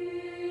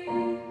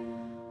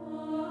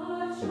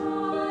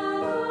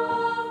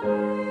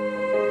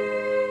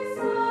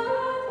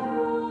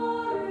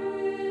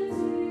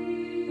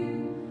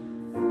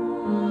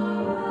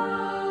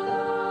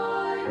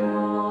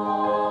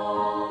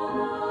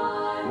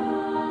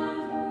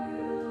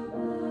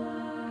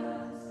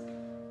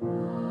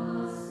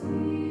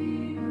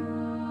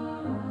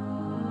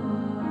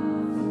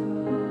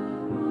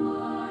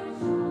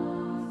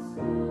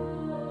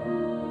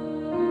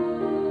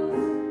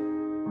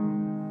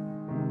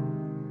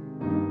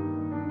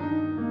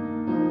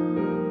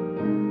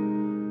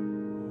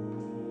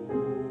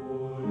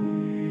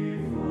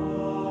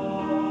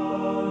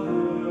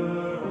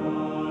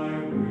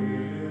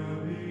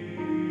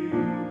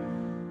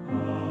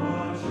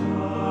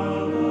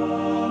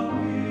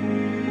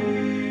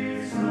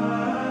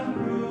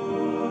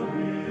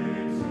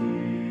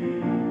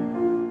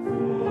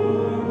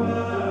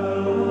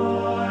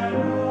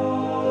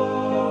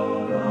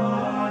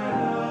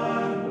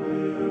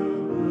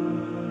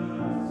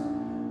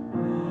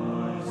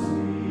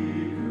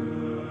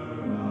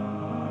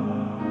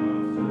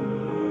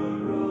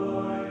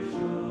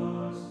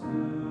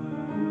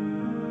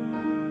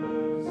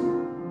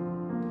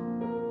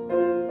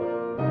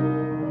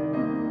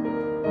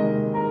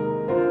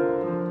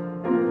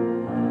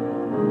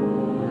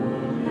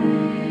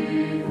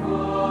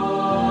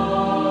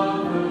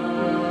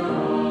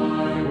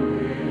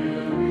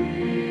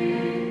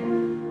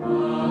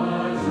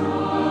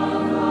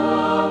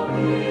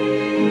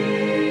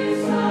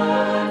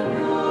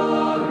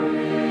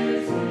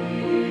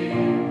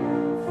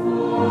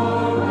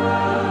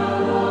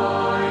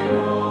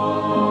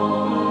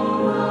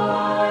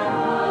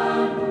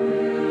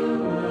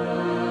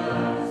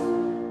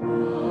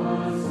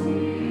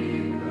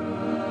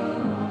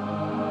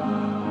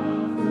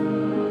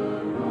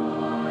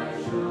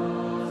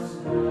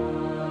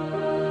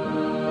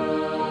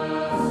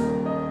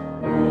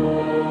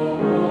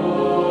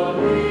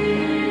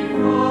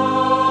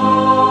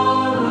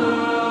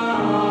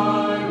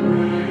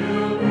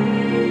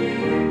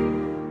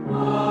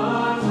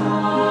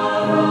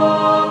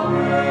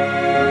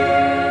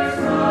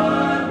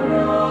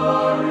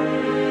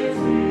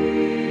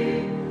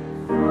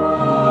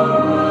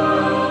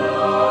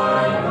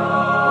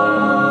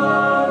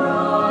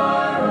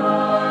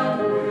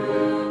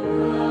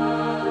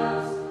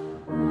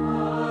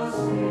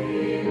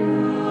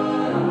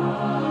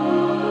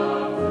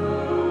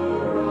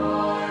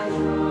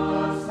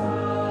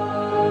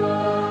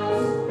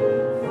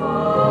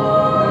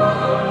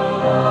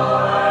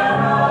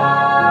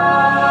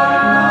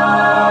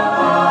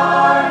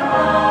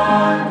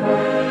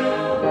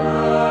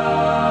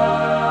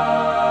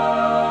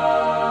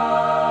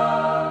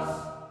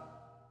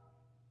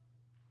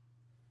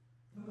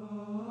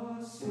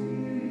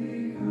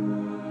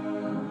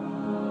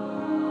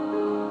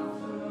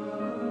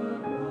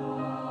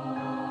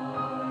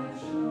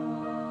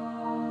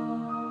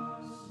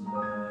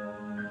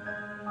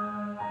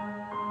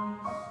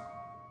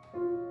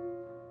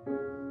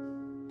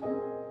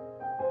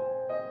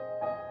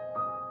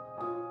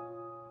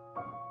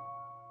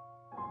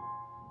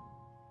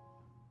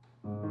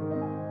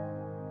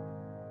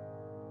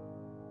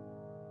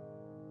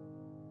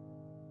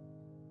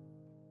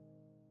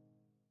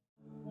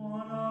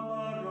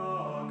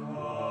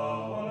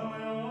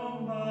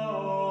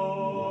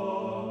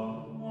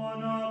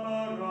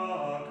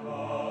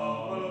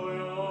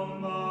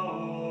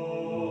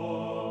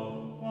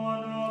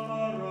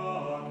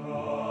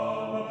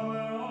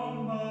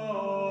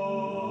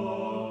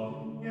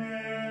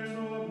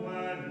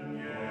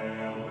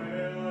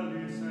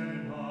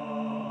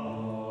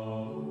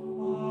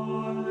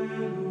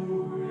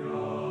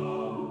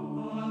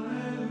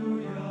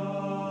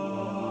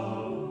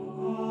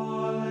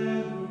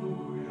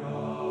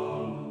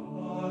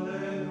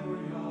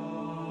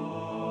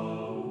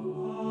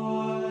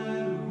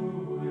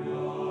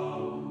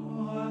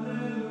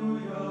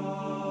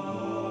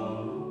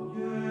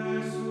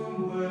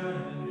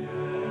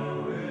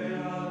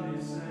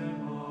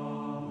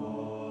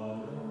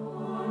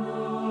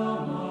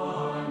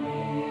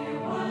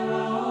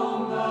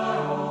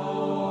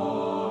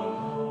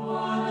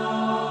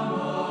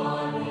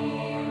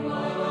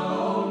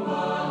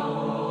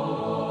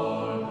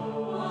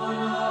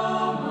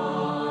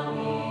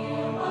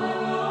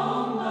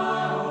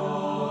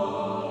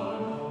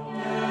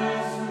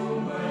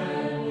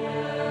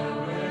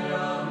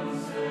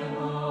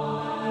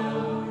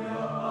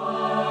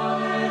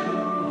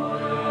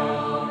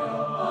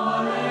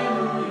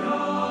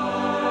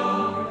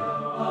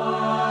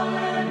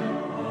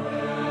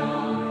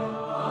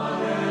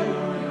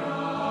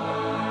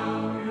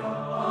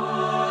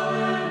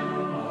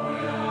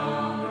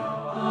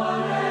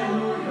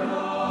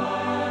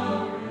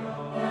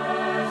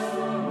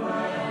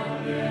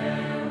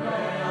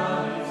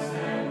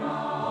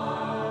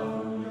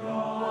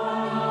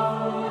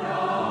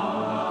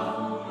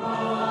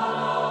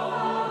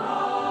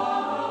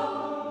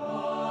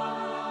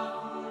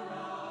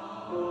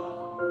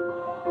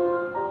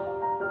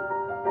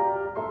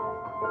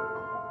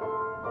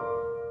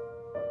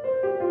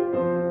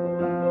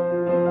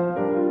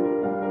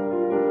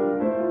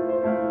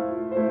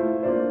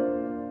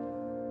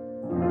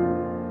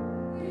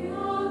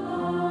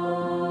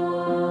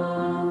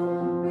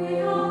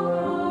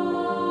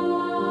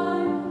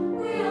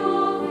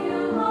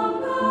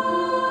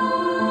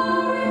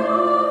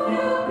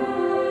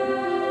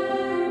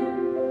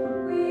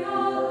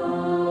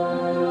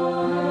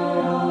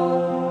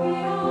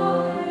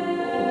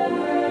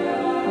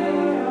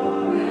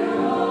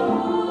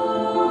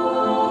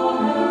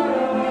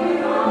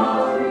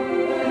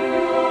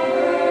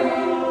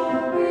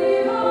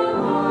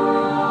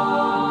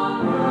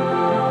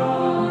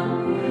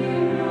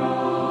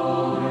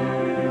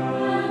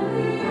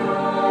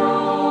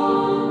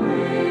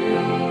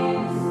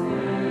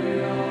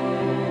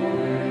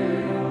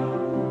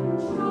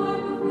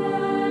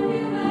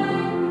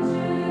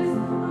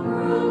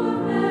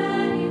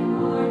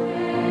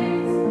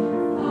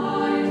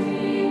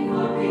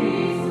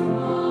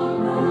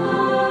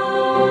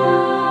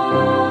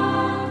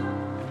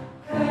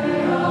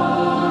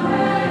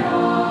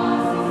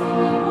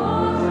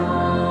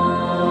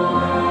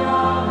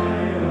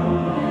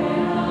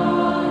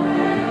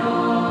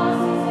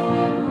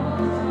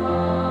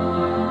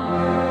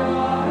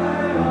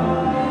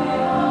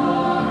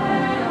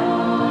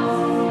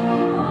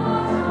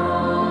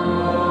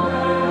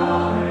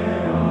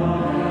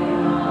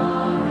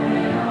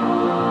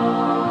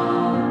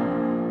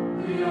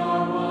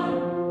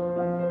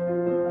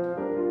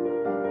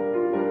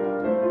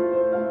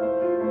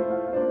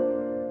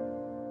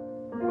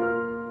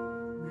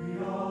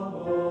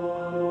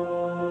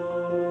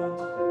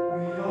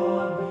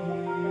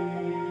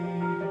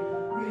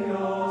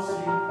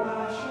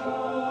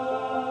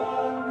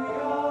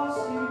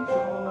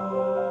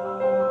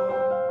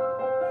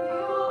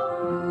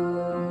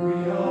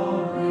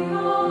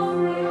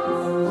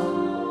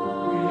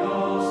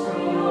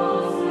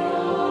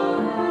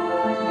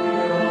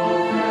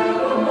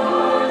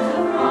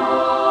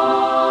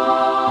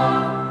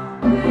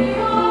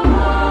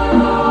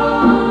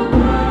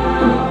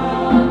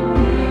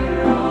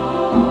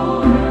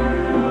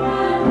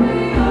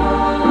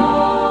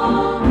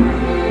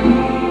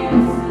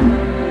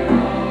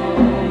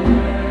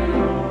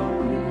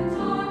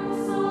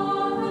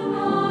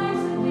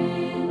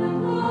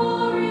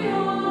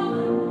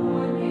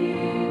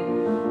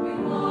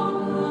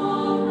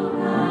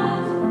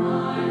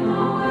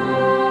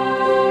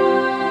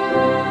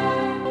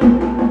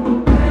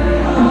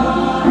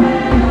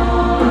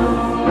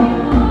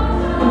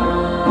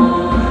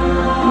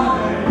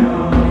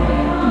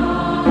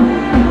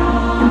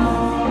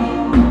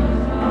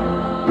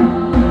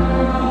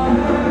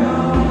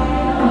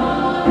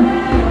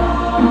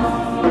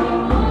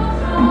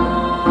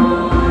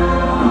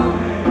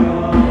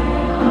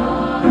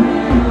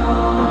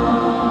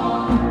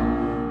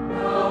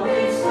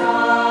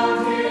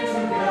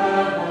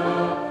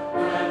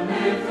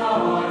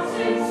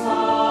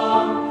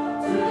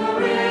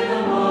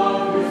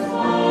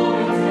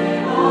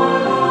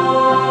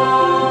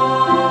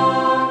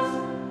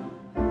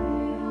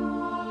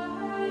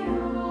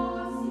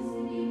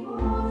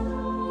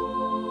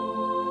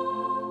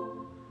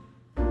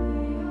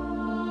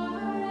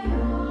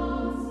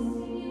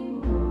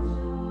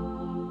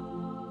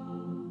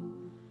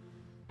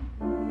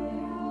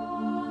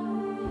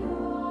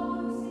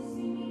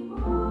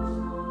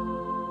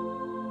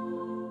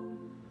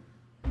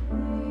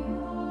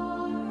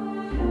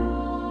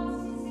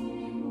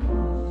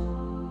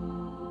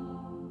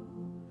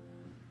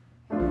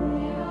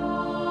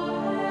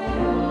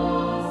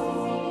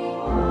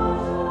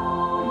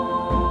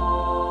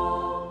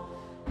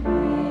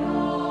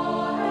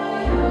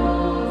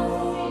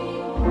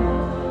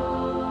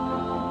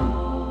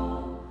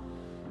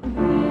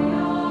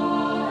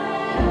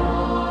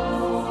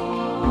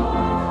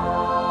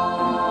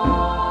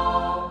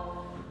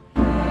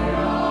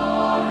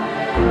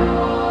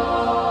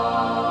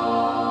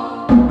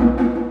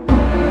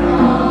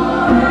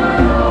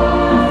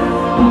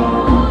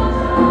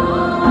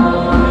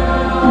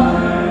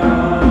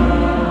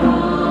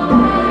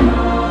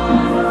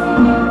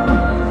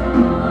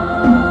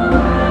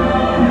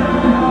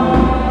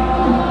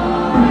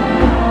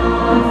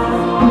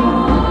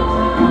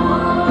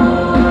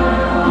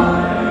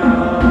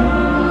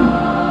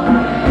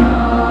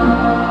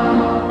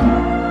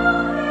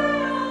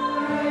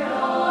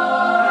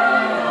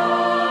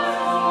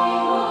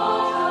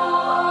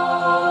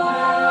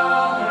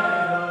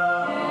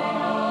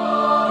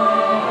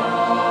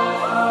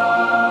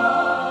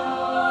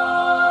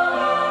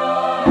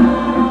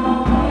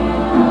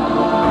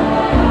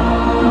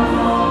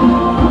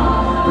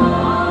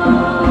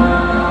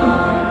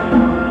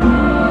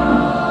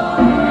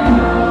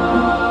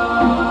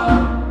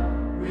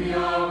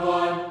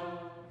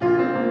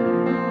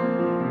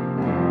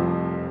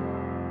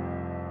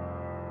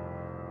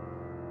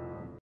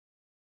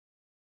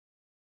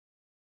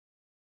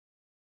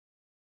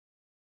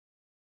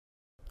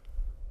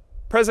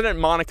President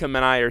Monica and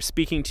I are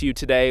speaking to you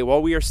today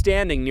while we are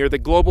standing near the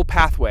Global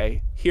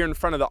Pathway here in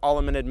front of the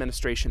Alleman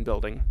Administration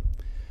Building.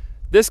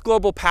 This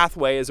Global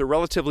Pathway is a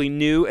relatively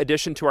new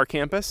addition to our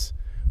campus,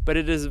 but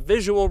it is a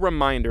visual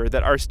reminder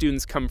that our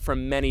students come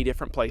from many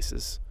different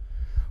places.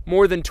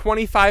 More than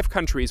 25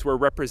 countries were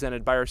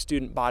represented by our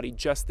student body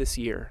just this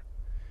year.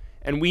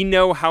 And we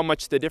know how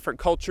much the different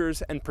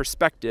cultures and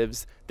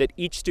perspectives that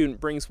each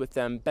student brings with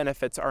them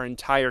benefits our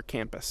entire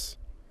campus.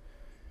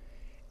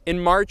 In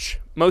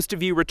March, most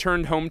of you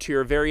returned home to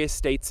your various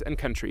states and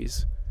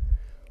countries.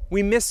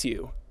 We miss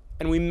you,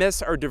 and we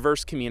miss our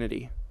diverse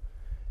community.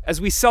 As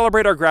we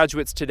celebrate our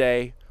graduates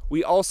today,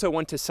 we also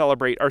want to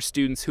celebrate our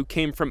students who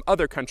came from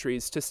other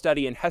countries to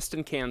study in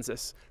Hesston,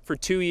 Kansas for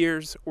 2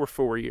 years or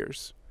 4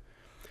 years.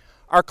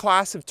 Our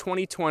class of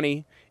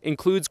 2020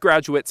 includes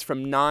graduates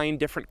from 9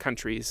 different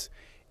countries,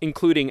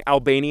 including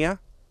Albania,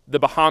 the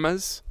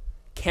Bahamas,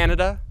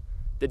 Canada,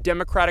 the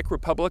Democratic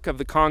Republic of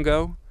the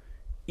Congo,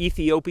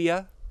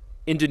 Ethiopia,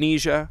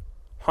 Indonesia,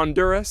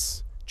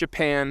 Honduras,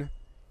 Japan,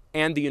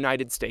 and the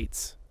United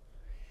States.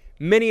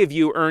 Many of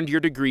you earned your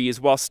degrees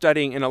while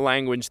studying in a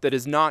language that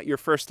is not your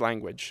first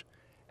language,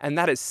 and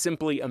that is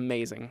simply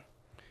amazing.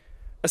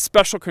 A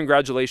special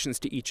congratulations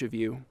to each of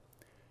you.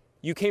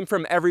 You came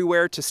from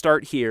everywhere to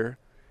start here,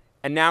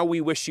 and now we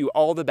wish you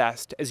all the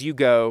best as you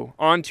go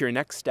on to your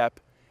next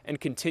step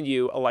and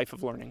continue a life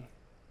of learning.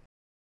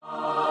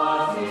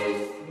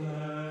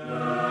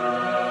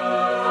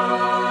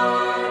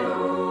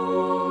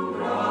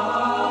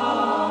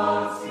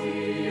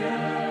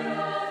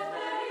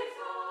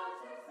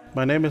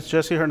 My name is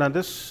Jesse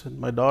Hernandez, and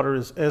my daughter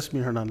is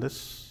Esme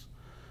Hernandez,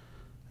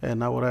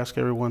 and I would ask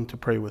everyone to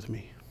pray with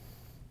me.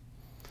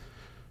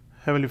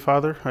 Heavenly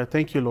Father, I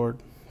thank you, Lord.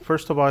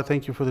 First of all, I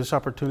thank you for this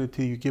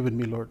opportunity you've given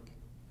me, Lord,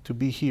 to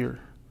be here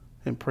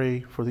and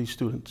pray for these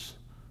students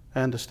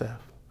and the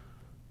staff.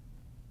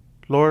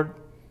 Lord,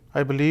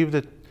 I believe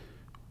that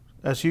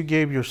as you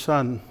gave your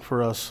Son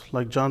for us,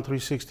 like John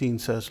 3:16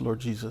 says, Lord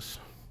Jesus,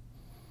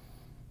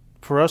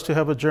 for us to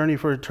have a journey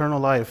for eternal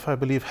life, I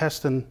believe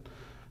Hesston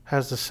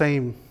has the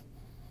same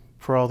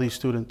for all these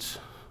students.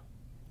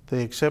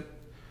 They accept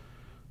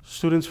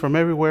students from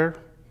everywhere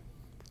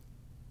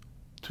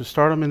to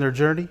start them in their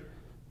journey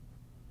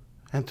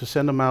and to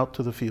send them out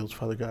to the fields,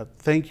 Father God.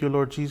 Thank you,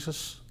 Lord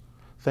Jesus.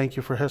 Thank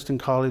you for Hesston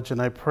College,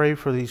 and I pray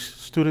for these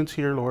students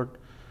here, Lord.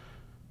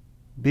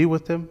 Be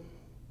with them,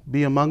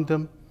 be among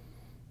them,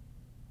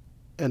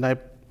 and I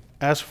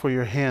ask for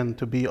your hand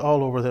to be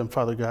all over them,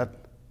 Father God,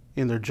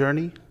 in their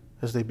journey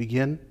as they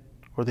begin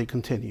or they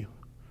continue.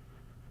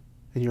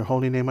 In your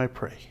holy name I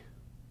pray.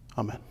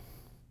 Amen.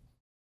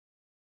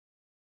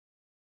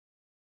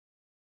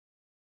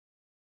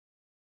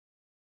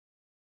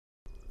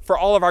 For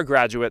all of our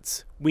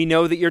graduates, we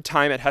know that your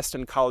time at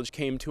Hesston College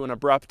came to an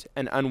abrupt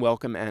and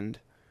unwelcome end.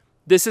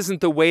 This isn't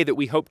the way that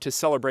we hope to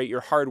celebrate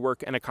your hard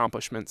work and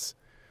accomplishments.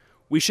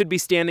 We should be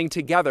standing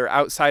together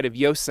outside of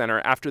Yost Center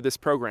after this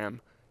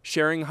program,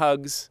 sharing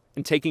hugs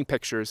and taking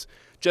pictures,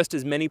 just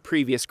as many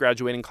previous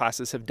graduating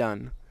classes have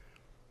done.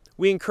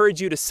 We encourage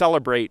you to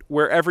celebrate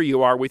wherever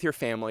you are with your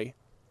family,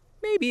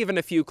 maybe even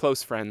a few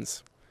close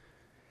friends.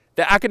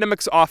 The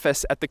academics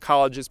office at the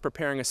college is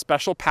preparing a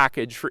special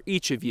package for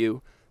each of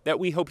you that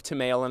we hope to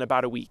mail in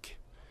about a week.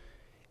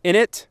 In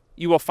it,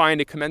 you will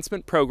find a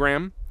commencement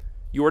program,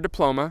 your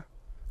diploma,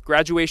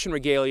 graduation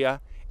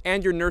regalia,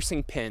 and your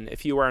nursing pin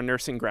if you are a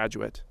nursing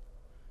graduate.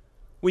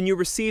 When you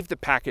receive the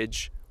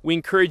package, we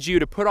encourage you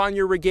to put on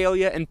your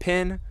regalia and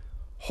pin,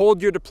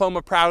 hold your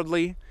diploma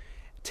proudly,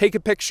 take a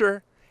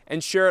picture,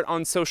 and share it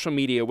on social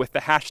media with the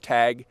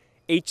hashtag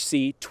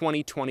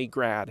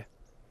HC2020grad.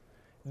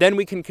 Then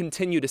we can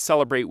continue to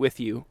celebrate with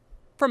you,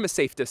 from a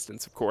safe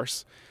distance, of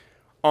course,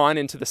 on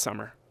into the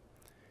summer.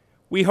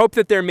 We hope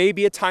that there may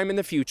be a time in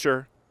the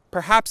future,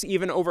 perhaps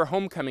even over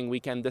homecoming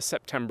weekend this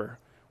September,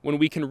 when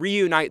we can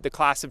reunite the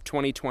class of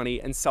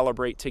 2020 and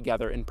celebrate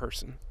together in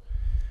person.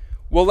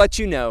 We'll let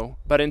you know,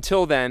 but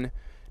until then,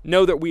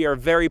 know that we are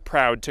very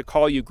proud to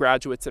call you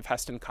graduates of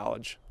Hesston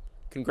College.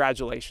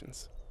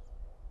 Congratulations.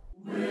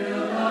 Will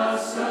the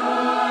circle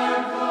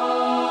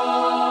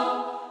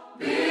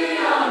be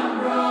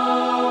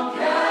unbroken?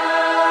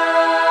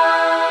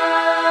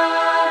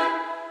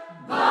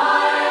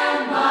 By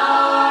and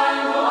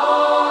by,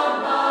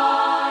 Lord,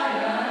 by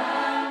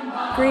and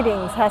by.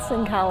 Greetings,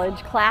 Hesston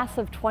College, class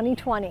of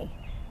 2020.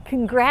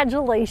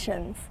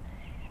 Congratulations.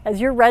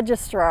 As your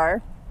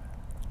registrar,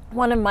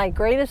 one of my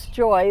greatest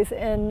joys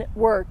in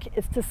work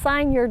is to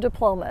sign your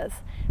diplomas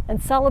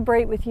and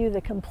celebrate with you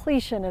the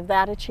completion of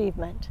that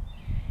achievement.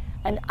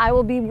 And I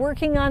will be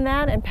working on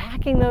that and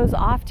packing those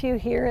off to you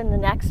here in the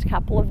next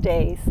couple of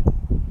days.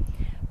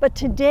 But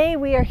today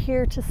we are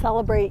here to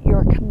celebrate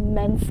your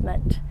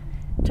commencement.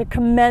 To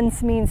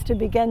commence means to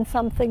begin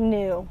something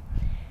new.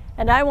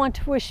 And I want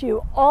to wish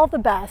you all the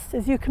best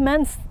as you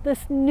commence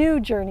this new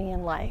journey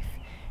in life.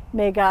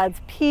 May God's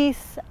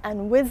peace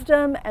and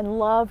wisdom and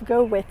love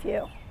go with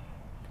you.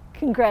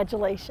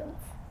 Congratulations.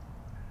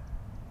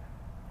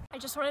 I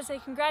just want to say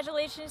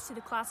congratulations to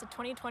the class of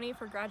 2020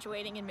 for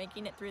graduating and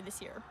making it through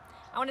this year.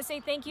 I want to say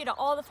thank you to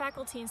all the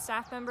faculty and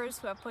staff members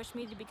who have pushed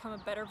me to become a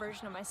better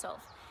version of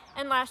myself.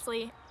 And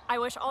lastly, I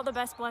wish all the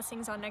best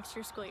blessings on next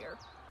year's school year.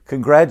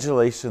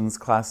 Congratulations,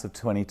 class of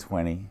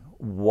 2020.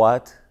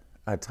 What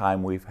a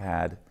time we've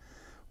had.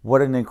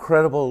 What an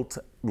incredible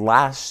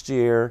last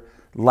year,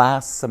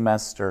 last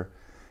semester.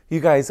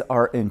 You guys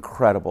are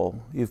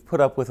incredible. You've put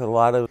up with a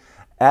lot of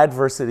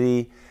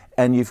adversity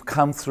and you've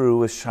come through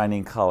with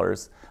shining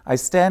colors. I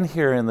stand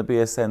here in the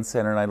BSN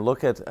Center and I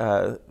look at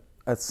a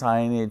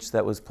signage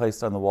that was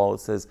placed on the wall. It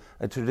says,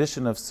 "A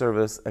tradition of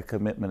service, a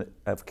commitment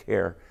of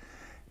care."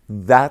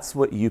 That's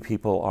what you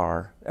people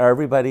are.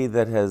 Everybody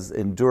that has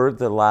endured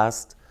the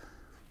last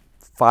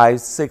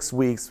 5-6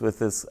 weeks with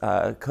this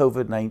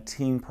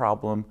COVID-19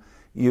 problem,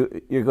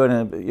 you're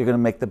going to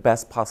make the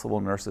best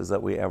possible nurses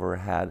that we ever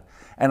had.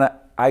 And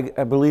I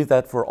believe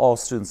that for all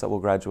students that will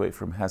graduate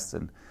from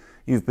Hesston.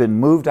 You've been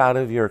moved out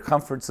of your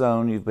comfort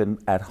zone, you've been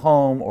at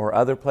home or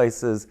other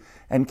places,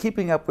 and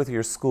keeping up with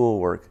your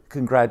schoolwork.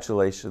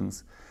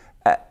 Congratulations.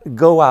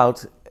 Go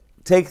out,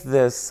 take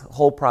this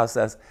whole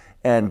process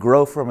and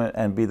grow from it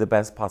and be the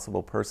best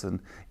possible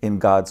person in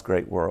God's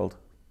great world.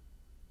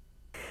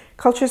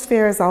 Cultures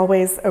Fair is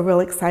always a real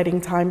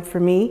exciting time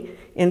for me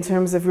in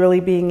terms of really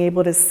being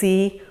able to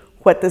see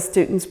what the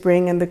students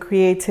bring and the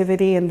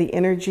creativity and the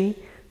energy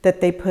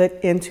that they put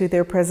into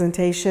their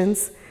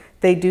presentations.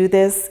 They do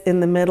this in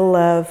the middle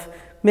of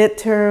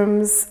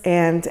midterms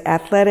and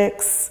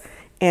athletics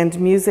and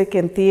music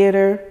and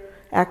theater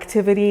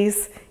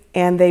activities,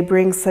 and they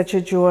bring such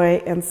a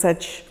joy and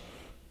such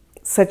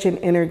an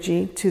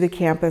energy to the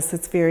campus.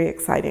 It's very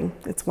exciting.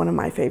 It's one of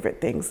my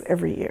favorite things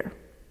every year.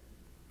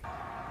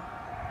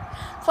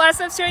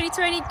 Class of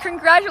 2020,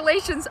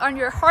 congratulations on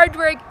your hard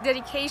work,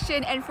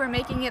 dedication, and for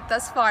making it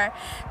thus far.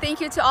 Thank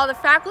you to all the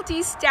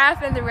faculty,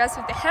 staff, and the rest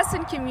of the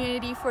Hesston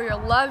community for your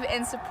love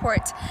and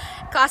support.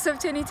 Class of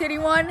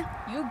 2021,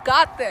 you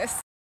got this.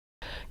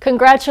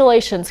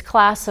 Congratulations,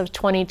 class of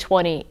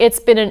 2020. It's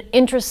been an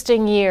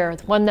interesting year,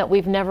 one that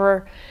we've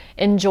never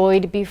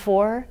enjoyed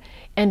before.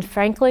 And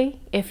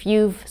frankly, if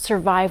you've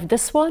survived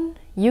this one,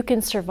 you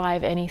can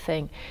survive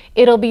anything.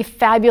 It'll be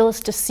fabulous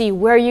to see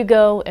where you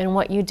go and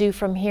what you do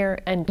from here,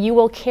 and you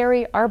will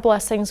carry our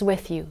blessings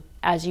with you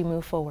as you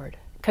move forward.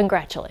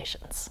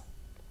 Congratulations.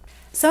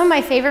 Some of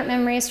my favorite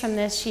memories from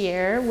this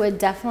year would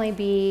definitely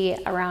be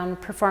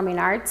around performing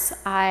arts.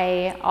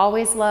 I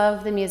always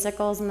love the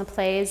musicals and the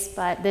plays,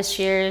 but this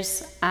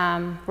year's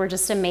were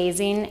just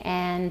amazing,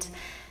 and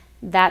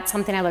that's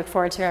something I look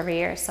forward to every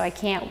year. So I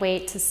can't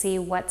wait to see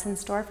what's in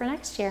store for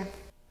next year.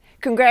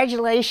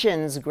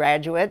 Congratulations,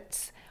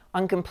 graduates,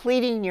 on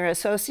completing your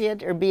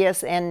associate or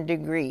BSN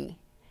degree.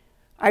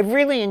 I've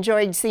really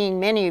enjoyed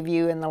seeing many of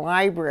you in the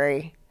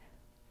library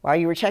while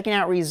you were checking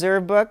out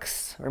reserve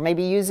books, or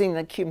maybe using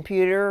the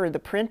computer or the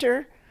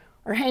printer,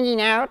 or hanging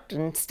out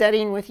and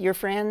studying with your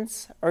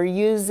friends, or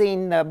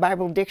using the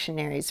Bible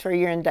dictionaries for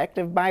your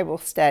inductive Bible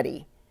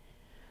study.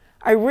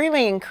 I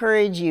really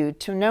encourage you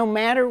to, no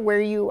matter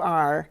where you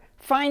are,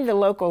 find the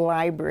local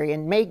library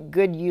and make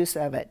good use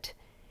of it,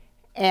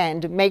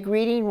 and make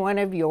reading one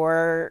of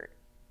your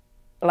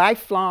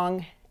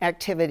lifelong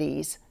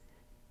activities.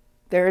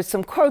 There are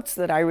some quotes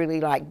that I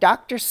really like.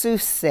 Dr.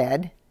 Seuss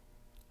said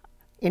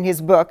in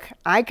his book,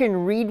 "I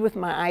can read with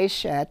my eyes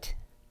shut.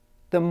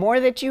 The more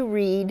that you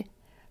read,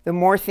 the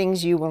more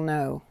things you will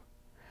know.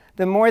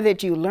 The more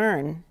that you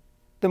learn,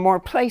 the more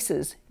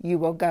places you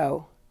will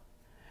go."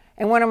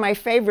 And one of my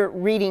favorite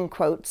reading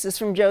quotes is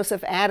from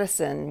Joseph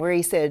Addison, where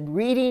he said,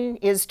 "Reading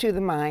is to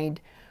the mind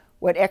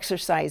what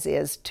exercise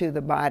is to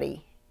the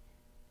body."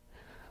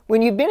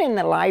 When you've been in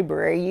the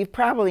library, you've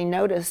probably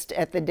noticed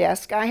at the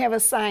desk, I have a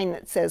sign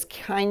that says,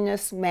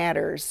 "Kindness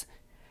matters."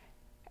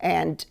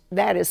 And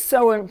that is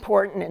so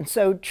important and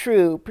so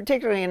true,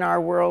 particularly in our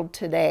world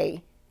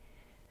today.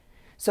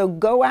 So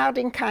go out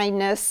in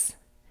kindness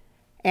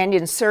and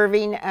in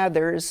serving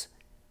others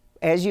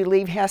as you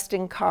leave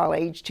Hesston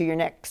College to your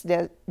next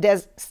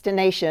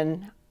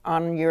destination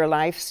on your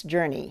life's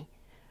journey.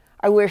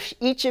 I wish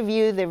each of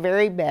you the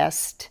very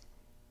best,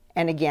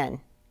 and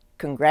again,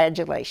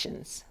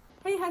 congratulations.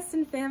 Hey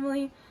Hesston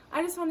family,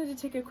 I just wanted to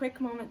take a quick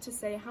moment to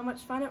say how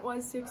much fun it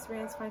was to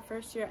experience my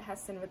first year at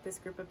Hesston with this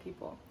group of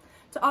people.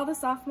 To all the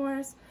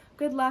sophomores,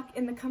 good luck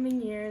in the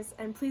coming years,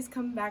 and please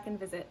come back and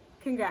visit.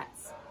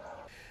 Congrats.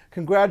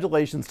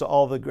 Congratulations to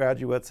all the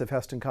graduates of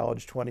Hesston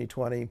College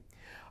 2020.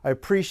 I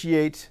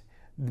appreciate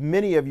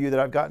many of you that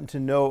I've gotten to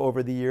know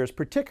over the years,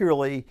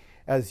 particularly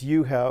as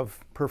you have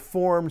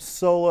performed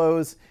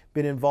solos,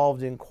 been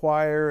involved in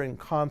choir and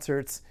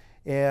concerts,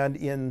 and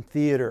in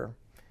theater.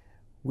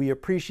 We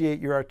appreciate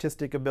your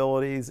artistic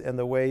abilities and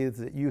the ways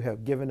that you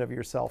have given of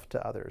yourself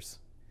to others.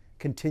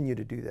 Continue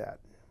to do that.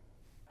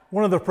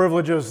 One of the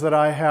privileges that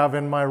I have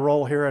in my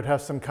role here at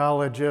Hesston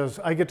College is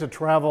I get to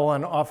travel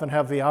and often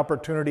have the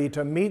opportunity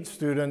to meet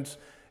students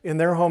in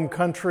their home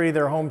country,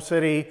 their home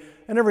city,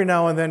 and every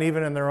now and then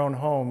even in their own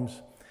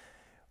homes.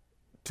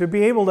 to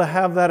be able to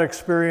have that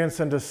experience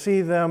and to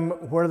see them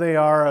where they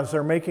are as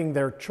they're making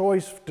their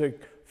choice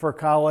for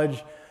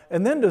college,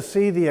 and then to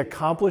see the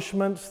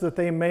accomplishments that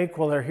they make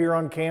while they're here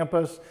on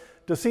campus,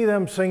 to see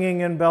them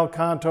singing in bel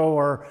canto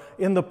or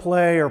in the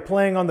play or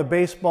playing on the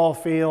baseball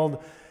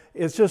field,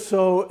 it's just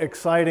so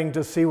exciting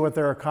to see what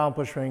they're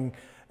accomplishing.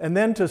 And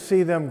then to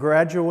see them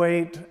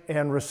graduate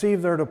and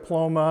receive their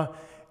diploma,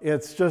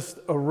 it's just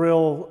a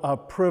real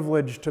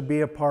privilege to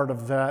be a part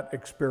of that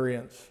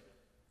experience.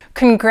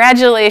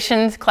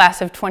 Congratulations,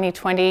 class of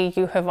 2020.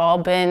 You have all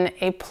been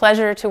a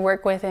pleasure to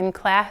work with in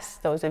class,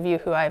 those of you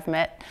who I've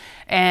met,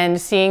 and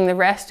seeing the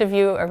rest of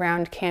you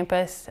around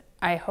campus.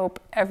 I hope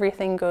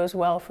everything goes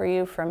well for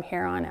you from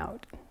here on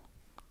out.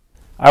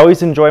 I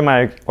always enjoy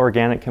my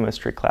organic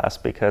chemistry class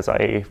because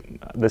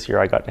this year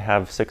I got to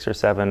have 6 or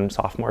 7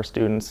 sophomore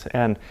students,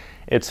 and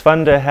it's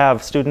fun to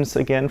have students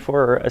again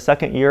for a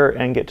second year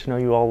and get to know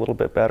you all a little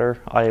bit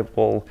better. I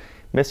will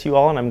miss you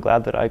all, and I'm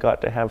glad that I got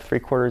to have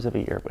 3/4 of a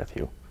year with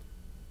you.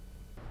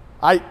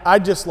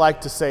 I'd just like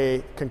to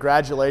say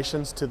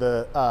congratulations to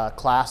the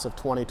class of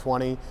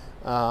 2020,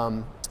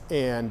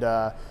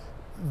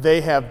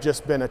 they have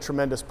just been a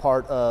tremendous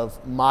part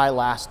of my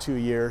last 2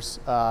 years.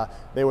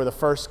 They were the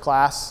first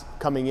class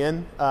coming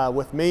in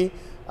with me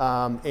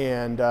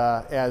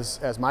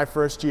as my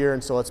first year,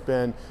 and so it's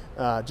been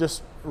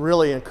just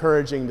really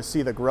encouraging to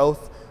see the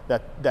growth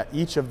that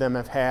each of them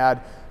have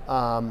had,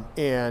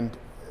 and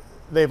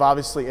they've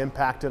obviously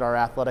impacted our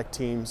athletic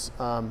teams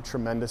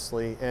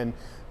tremendously, and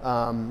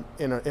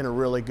in a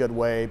really good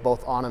way,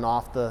 both on and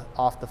off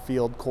the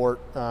field court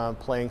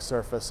playing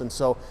surface. And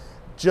so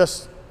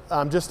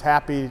I'm just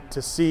happy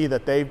to see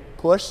that they've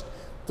pushed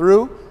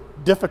through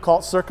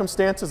difficult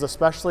circumstances,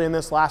 especially in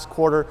this last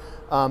quarter,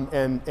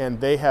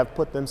 and they have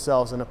put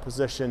themselves in a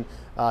position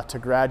to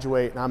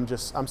graduate.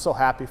 And I'm so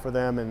happy for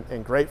them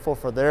and grateful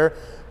for their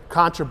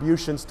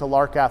contributions to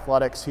Lark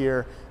Athletics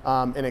here,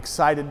 and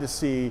excited to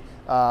see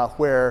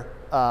where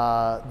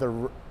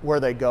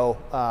they go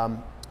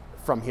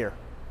from here.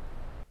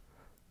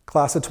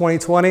 Class of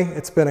 2020,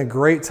 it's been a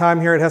great time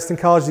here at Hesston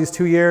College these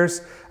 2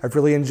 years. I've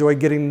really enjoyed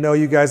getting to know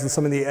you guys in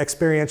some of the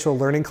experiential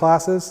learning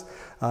classes,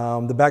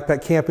 the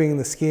backpack camping,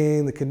 the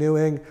skiing, the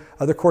canoeing,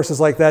 other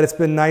courses like that. It's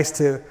been nice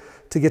to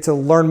get to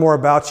learn more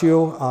about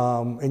you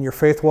in your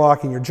faith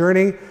walk and your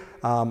journey.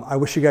 I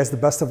wish you guys the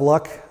best of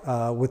luck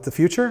with the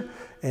future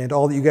and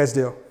all that you guys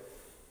do.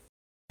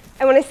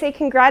 I want to say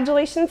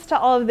congratulations to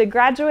all of the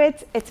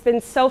graduates. It's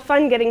been so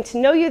fun getting to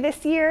know you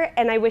this year,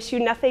 and I wish you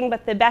nothing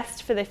but the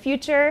best for the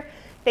future.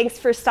 Thanks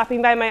for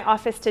stopping by my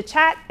office to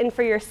chat and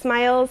for your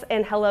smiles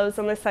and hellos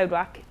on the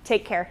sidewalk.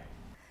 Take care.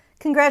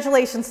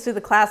 Congratulations to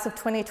the class of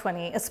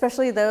 2020,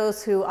 especially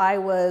those who I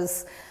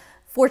was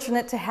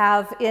fortunate to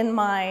have in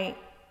my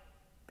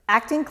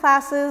acting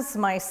classes,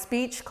 my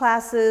speech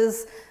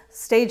classes,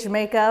 stage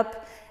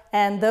makeup,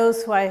 and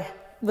those who I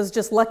was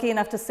just lucky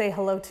enough to say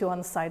hello to on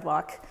the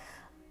sidewalk.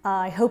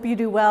 I hope you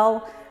do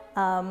well,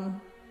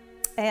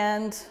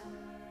 and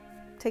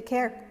take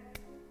care.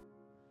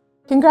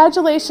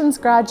 Congratulations,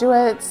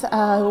 graduates.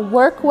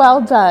 Work well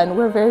done.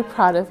 We're very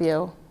proud of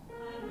you.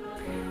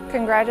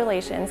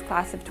 Congratulations,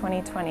 class of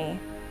 2020,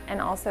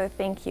 and also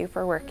thank you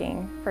for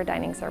working for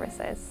dining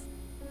services.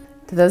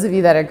 To those of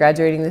you that are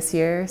graduating this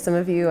year, some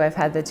of you I've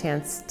had the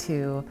chance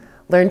to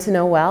learn to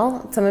know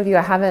well. Some of you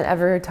I haven't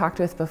ever talked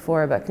with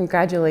before, but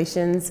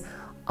congratulations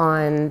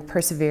on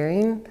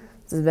persevering.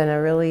 This has been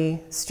a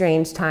really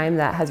strange time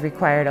that has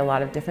required a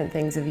lot of different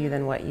things of you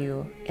than what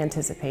you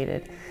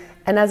anticipated.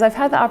 And as I've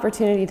had the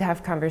opportunity to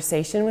have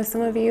conversation with some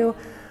of you,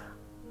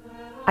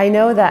 I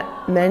know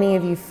that many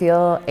of you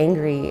feel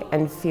angry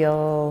and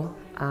feel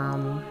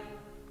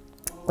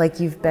like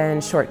you've been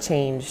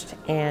shortchanged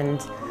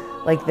and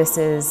like this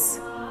is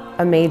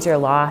a major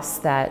loss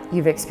that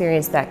you've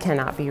experienced that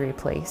cannot be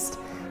replaced.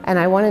 And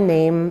I want to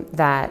name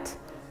that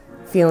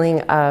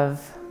feeling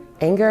of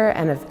anger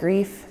and of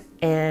grief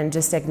and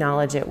just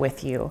acknowledge it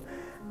with you.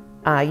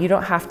 You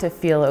don't have to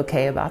feel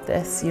okay about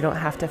this. You don't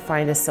have to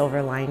find a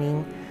silver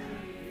lining.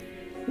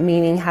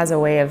 Meaning has a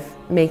way of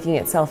making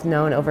itself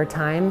known over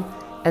time,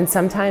 and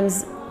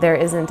sometimes there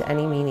isn't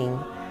any meaning,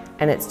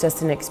 and it's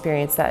just an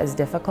experience that is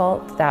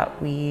difficult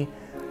that we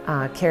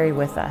carry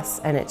with us,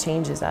 and it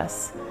changes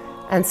us.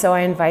 And so I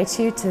invite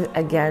you to,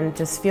 again,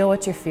 just feel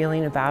what you're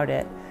feeling about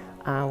it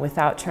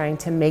without trying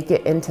to make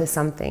it into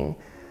something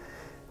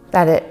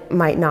that it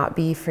might not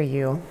be for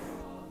you.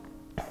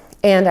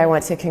 And I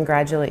want to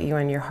congratulate you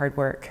on your hard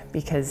work,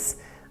 because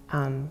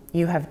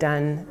you have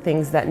done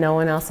things that no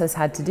one else has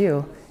had to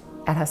do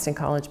at Hesston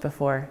College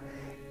before.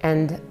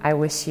 And I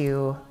wish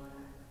you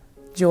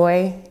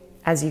joy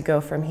as you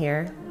go from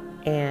here,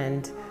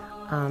 and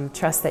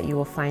trust that you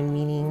will find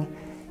meaning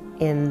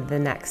in the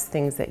next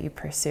things that you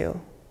pursue.